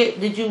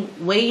 Did you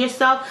weigh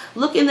yourself?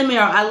 Look in the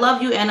mirror. I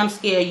love you and I'm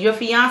scared. Your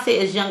fiance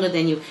is younger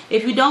than you.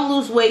 If you don't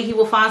lose weight, he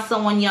will find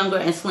someone younger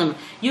and slimmer.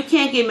 You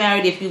can't get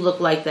married if you look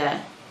like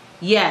that.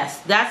 Yes,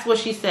 that's what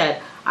she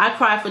said. I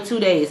cried for 2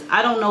 days.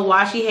 I don't know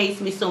why she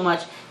hates me so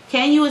much.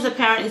 Can you as a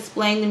parent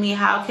explain to me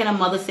how can a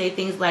mother say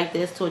things like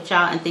this to a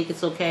child and think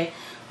it's okay?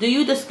 Do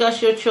you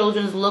discuss your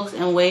children's looks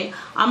and weight?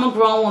 I'm a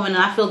grown woman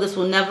and I feel this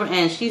will never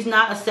end. She's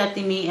not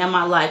accepting me and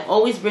my life,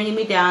 always bringing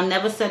me down,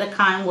 never said a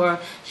kind word.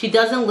 She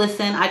doesn't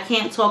listen. I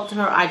can't talk to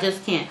her. I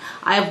just can't.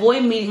 I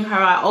avoid meeting her.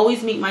 I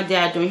always meet my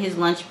dad during his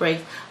lunch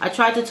breaks. I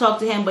tried to talk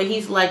to him, but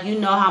he's like, you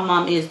know how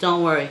mom is,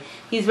 don't worry.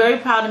 He's very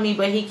proud of me,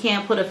 but he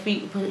can't put a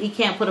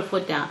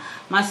foot down.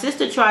 My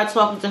sister tried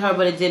talking to her,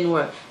 but it didn't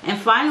work. And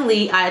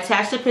finally, I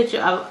attached a picture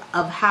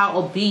of how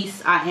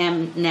obese I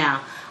am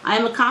now. I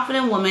am a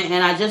confident woman,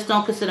 and I just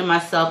don't consider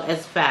myself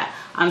as fat.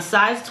 I'm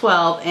size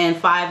 12 and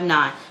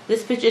 5'9".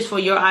 This picture is for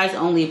your eyes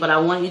only, but I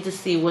want you to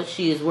see what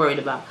she is worried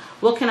about.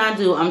 What can I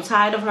do? I'm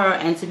tired of her,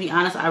 and to be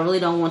honest, I really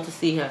don't want to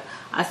see her.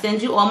 I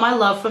send you all my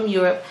love from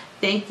Europe.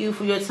 Thank you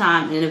for your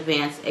time in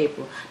advance,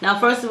 April. Now,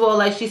 first of all,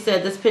 like she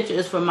said, this picture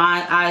is for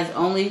my eyes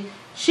only.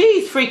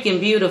 She's freaking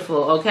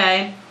beautiful,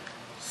 okay?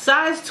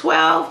 Size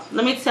 12,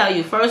 let me tell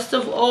you, first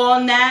of all,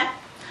 Nat,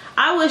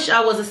 I wish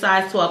I was a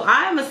size 12.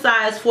 I am a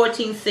size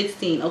 14,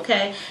 16,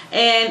 okay?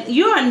 And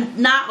you're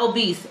not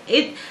obese.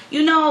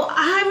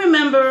 I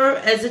remember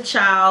as a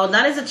child,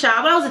 not as a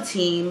child, but I was a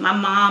teen. My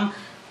mom,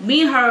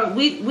 me and her,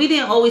 we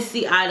didn't always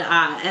see eye to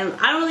eye. And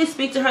I don't really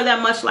speak to her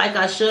that much like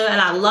I should,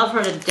 and I love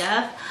her to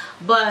death.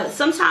 But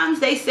sometimes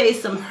they say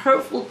some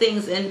hurtful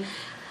things, and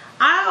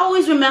I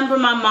always remember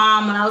my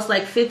mom when I was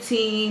like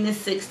 15 and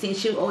 16.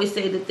 She would always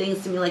say the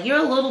things to me like, you're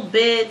a little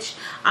bitch.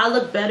 I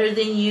look better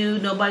than you.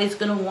 Nobody's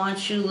going to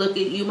want you. Look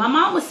at you. My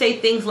mom would say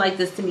things like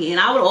this to me, and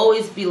I would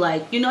always be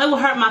like, it would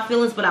hurt my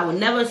feelings, but I would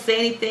never say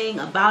anything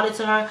about it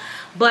to her.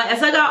 But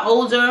as I got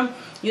older,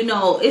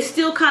 it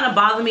still kind of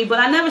bothered me, but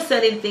I never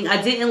said anything.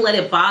 I didn't let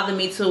it bother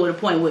me to the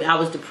point where I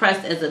was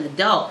depressed as an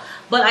adult.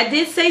 But I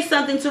did say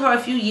something to her a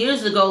few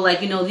years ago, like,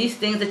 these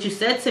things that you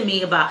said to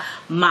me about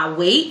my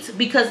weight,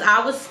 because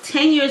I was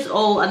 10 years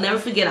old. I'll never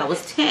forget, I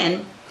was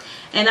 10.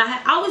 And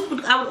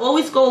I would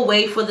always go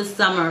away for the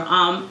summer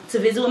to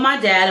visit with my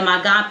dad and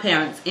my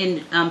godparents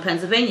in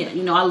Pennsylvania.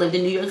 I lived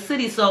in New York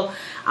City, so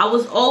I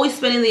was always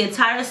spending the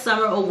entire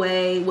summer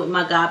away with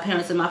my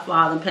godparents and my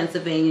father in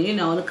Pennsylvania, in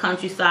the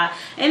countryside.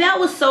 And I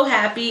was so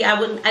happy. I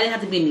didn't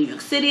have to be in New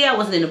York City. I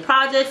wasn't in the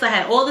projects. I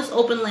had all this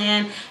open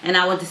land, and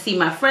I went to see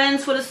my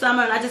friends for the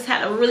summer, and I just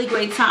had a really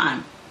great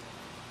time.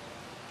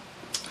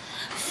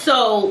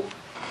 So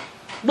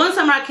one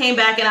summer I came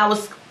back, and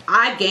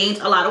I gained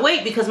a lot of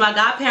weight because my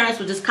godparents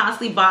would just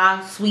constantly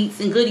buy sweets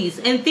and goodies.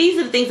 And these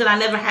are the things that I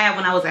never had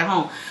when I was at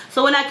home.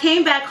 So when I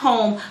came back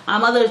home, my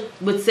mother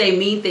would say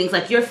mean things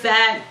like, you're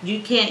fat,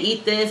 you can't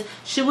eat this.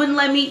 She wouldn't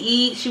let me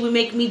eat. She would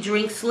make me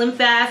drink Slim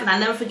Fast. And I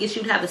never forget,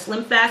 she would have the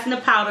Slim Fast and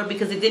the powder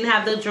because it didn't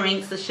have the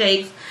drinks, the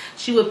shakes.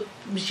 She would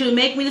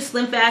make me the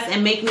Slim Fast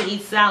and make me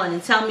eat salad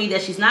and tell me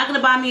that she's not going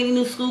to buy me any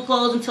new school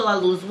clothes until I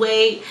lose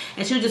weight.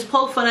 And she would just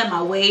poke fun at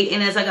my weight.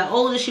 And as I got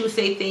older, she would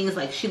say things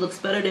like she looks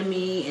better than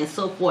me and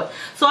so forth.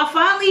 So I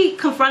finally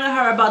confronted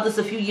her about this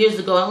a few years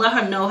ago and let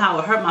her know how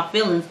it hurt my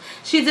feelings.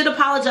 She did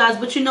apologize,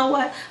 but you know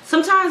what?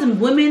 Sometimes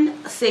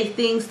women say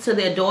things to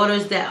their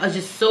daughters that are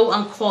just so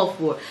uncalled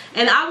for.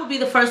 And I will be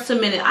the first to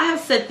admit it. I have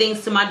said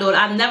things to my daughter.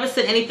 I've never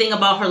said anything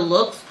about her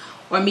looks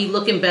or me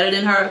looking better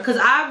than her, because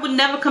I would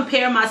never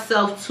compare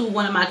myself to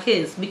one of my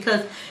kids,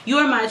 because you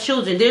are my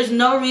children. There's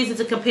no reason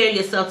to compare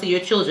yourself to your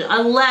children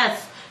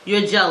unless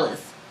you're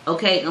jealous,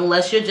 okay?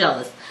 Unless you're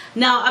jealous.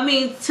 Now, I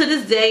mean, to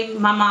this day,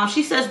 my mom,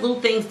 she says little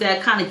things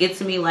that kind of get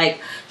to me, like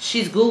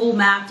she's Google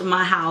mapped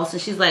my house,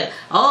 and she's like,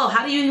 oh,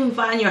 how do you even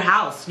find your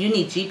house? You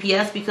need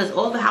GPS because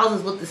all the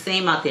houses look the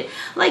same out there.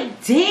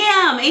 Like,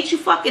 damn, ain't you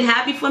fucking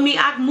happy for me?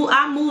 I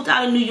moved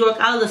out of New York,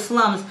 out of the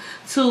slums,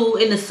 to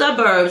in the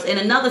suburbs in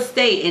another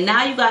state, and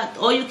now you got,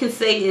 all you can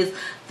say is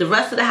The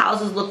rest of the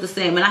houses look the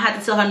same. And I had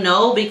to tell her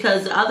no,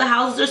 because the other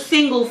houses are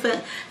single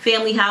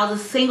family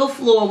houses, single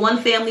floor, one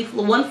family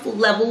floor, one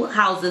level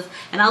houses.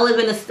 And I live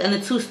in a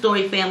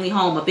 2-story family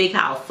home, a big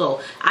house.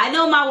 So I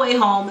know my way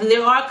home. And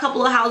there are a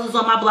couple of houses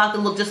on my block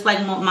that look just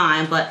like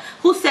mine. But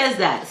who says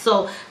that?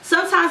 So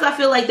sometimes I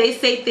feel like they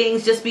say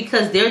things just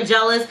because they're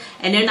jealous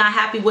and they're not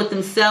happy with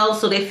themselves,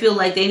 so they feel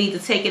like they need to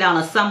take it out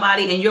on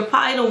somebody, and you're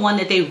probably the one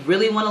that they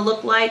really want to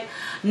look like.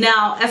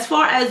 Now, as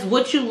far as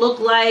what you look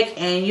like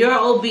and you're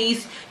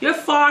obese, you're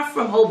far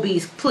from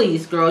obese.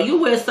 Please, girl, you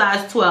wear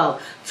size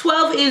 12.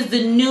 12 is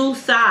the new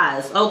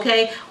size,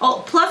 okay?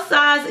 Oh, plus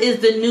size is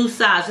the new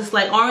size. Just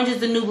like orange is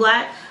the new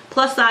black,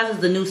 plus size is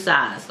the new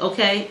size,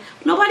 okay?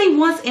 Nobody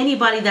wants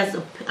anybody that's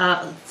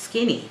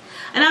skinny.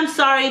 And I'm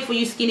sorry for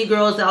you skinny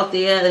girls out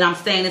there that I'm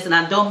saying this, and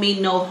I don't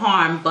mean no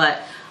harm,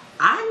 but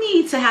I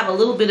need to have a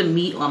little bit of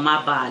meat on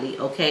my body,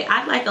 okay?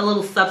 I like a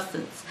little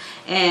substance.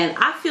 And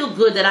I feel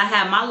good that I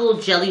have my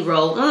little jelly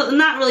roll.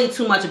 Not really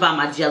too much about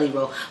my jelly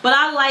roll, but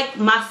I like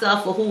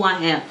myself for who I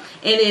am.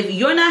 And if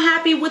you're not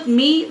happy with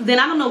me, then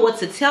I don't know what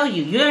to tell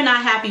you. You're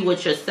not happy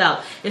with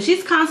yourself. If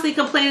she's constantly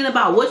complaining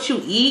about what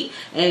you eat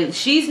and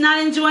she's not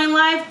enjoying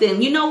life,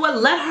 then you know what?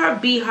 Let her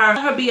be her.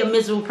 Let her be a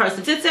miserable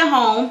person. Sits at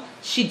home.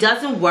 She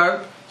doesn't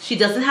work. She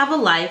doesn't have a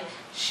life.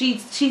 She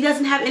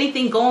doesn't have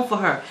anything going for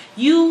her.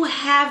 You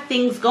have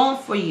things going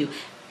for you.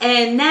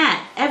 And not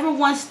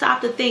everyone stop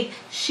to think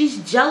she's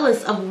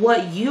jealous of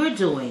what you're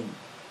doing.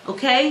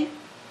 Okay?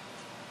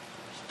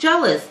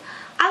 Jealous.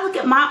 I look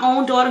at my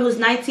own daughter who's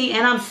 19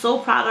 and I'm so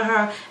proud of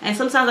her. And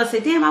sometimes I say,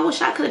 damn, I wish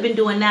I could have been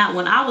doing that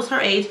when I was her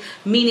age.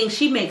 Meaning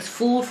she makes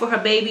food for her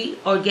baby,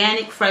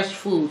 organic, fresh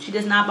food. She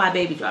does not buy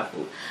baby dry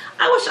food.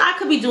 I wish I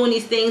could be doing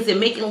these things and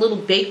making little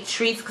baked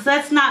treats, because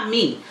that's not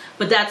me,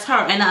 but that's her.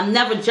 And I'm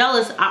never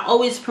jealous. I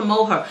always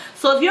promote her.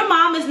 So if your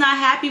mom is not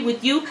happy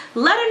with you,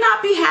 let her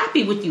not be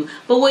happy with you.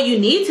 But what you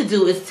need to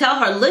do is tell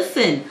her,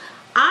 listen,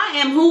 I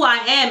am who I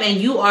am and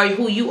you are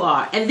who you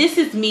are. And this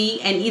is me,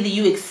 and either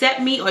you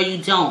accept me or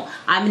you don't.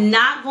 I'm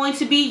not going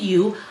to be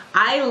you.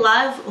 I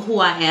love who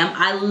I am.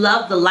 I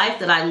love the life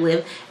that I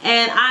live,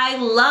 and I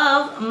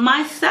love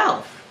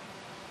myself.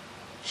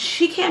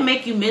 She can't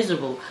make you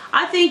miserable.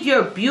 I think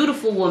you're a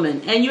beautiful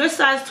woman, and your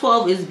size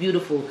 12 is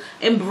beautiful.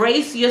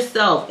 Embrace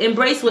yourself.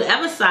 Embrace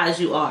whatever size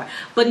you are.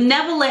 But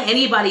never let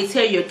anybody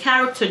tear your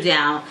character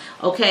down,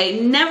 okay?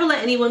 Never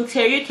let anyone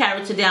tear your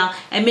character down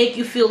and make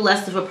you feel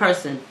less of a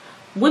person.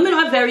 Women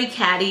are very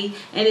catty,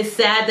 and it's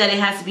sad that it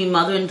has to be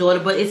mother and daughter,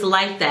 but it's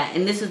like that,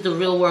 and this is the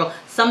real world.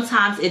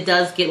 Sometimes it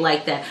does get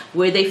like that,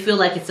 where they feel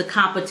like it's a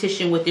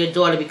competition with their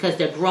daughter because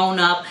they're grown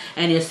up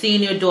and they're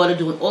seeing their daughter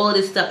doing all of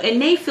this stuff,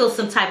 and they feel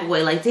some type of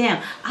way like,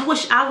 damn, I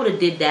wish I would have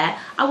did that.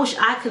 I wish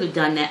I could have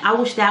done that. I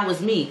wish that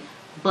was me.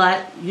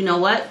 But you know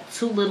what?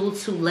 Too little,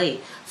 too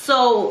late.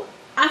 So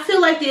I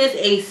feel like there's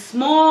a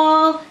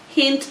small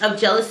hint of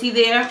jealousy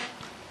there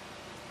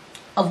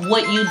of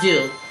what you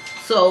do.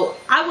 So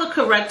I would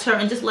correct her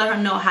and just let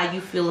her know how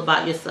you feel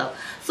about yourself.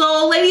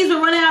 So ladies,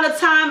 we're running out of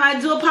time. I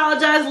do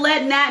apologize.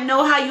 Let Nat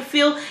know how you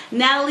feel.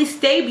 Natalie,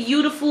 stay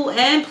beautiful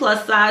and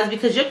plus size,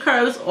 because your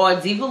curves are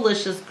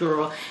divalicious,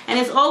 girl. And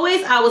as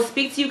always, I will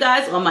speak to you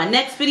guys on my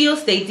next video.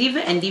 Stay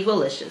diva and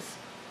divalicious.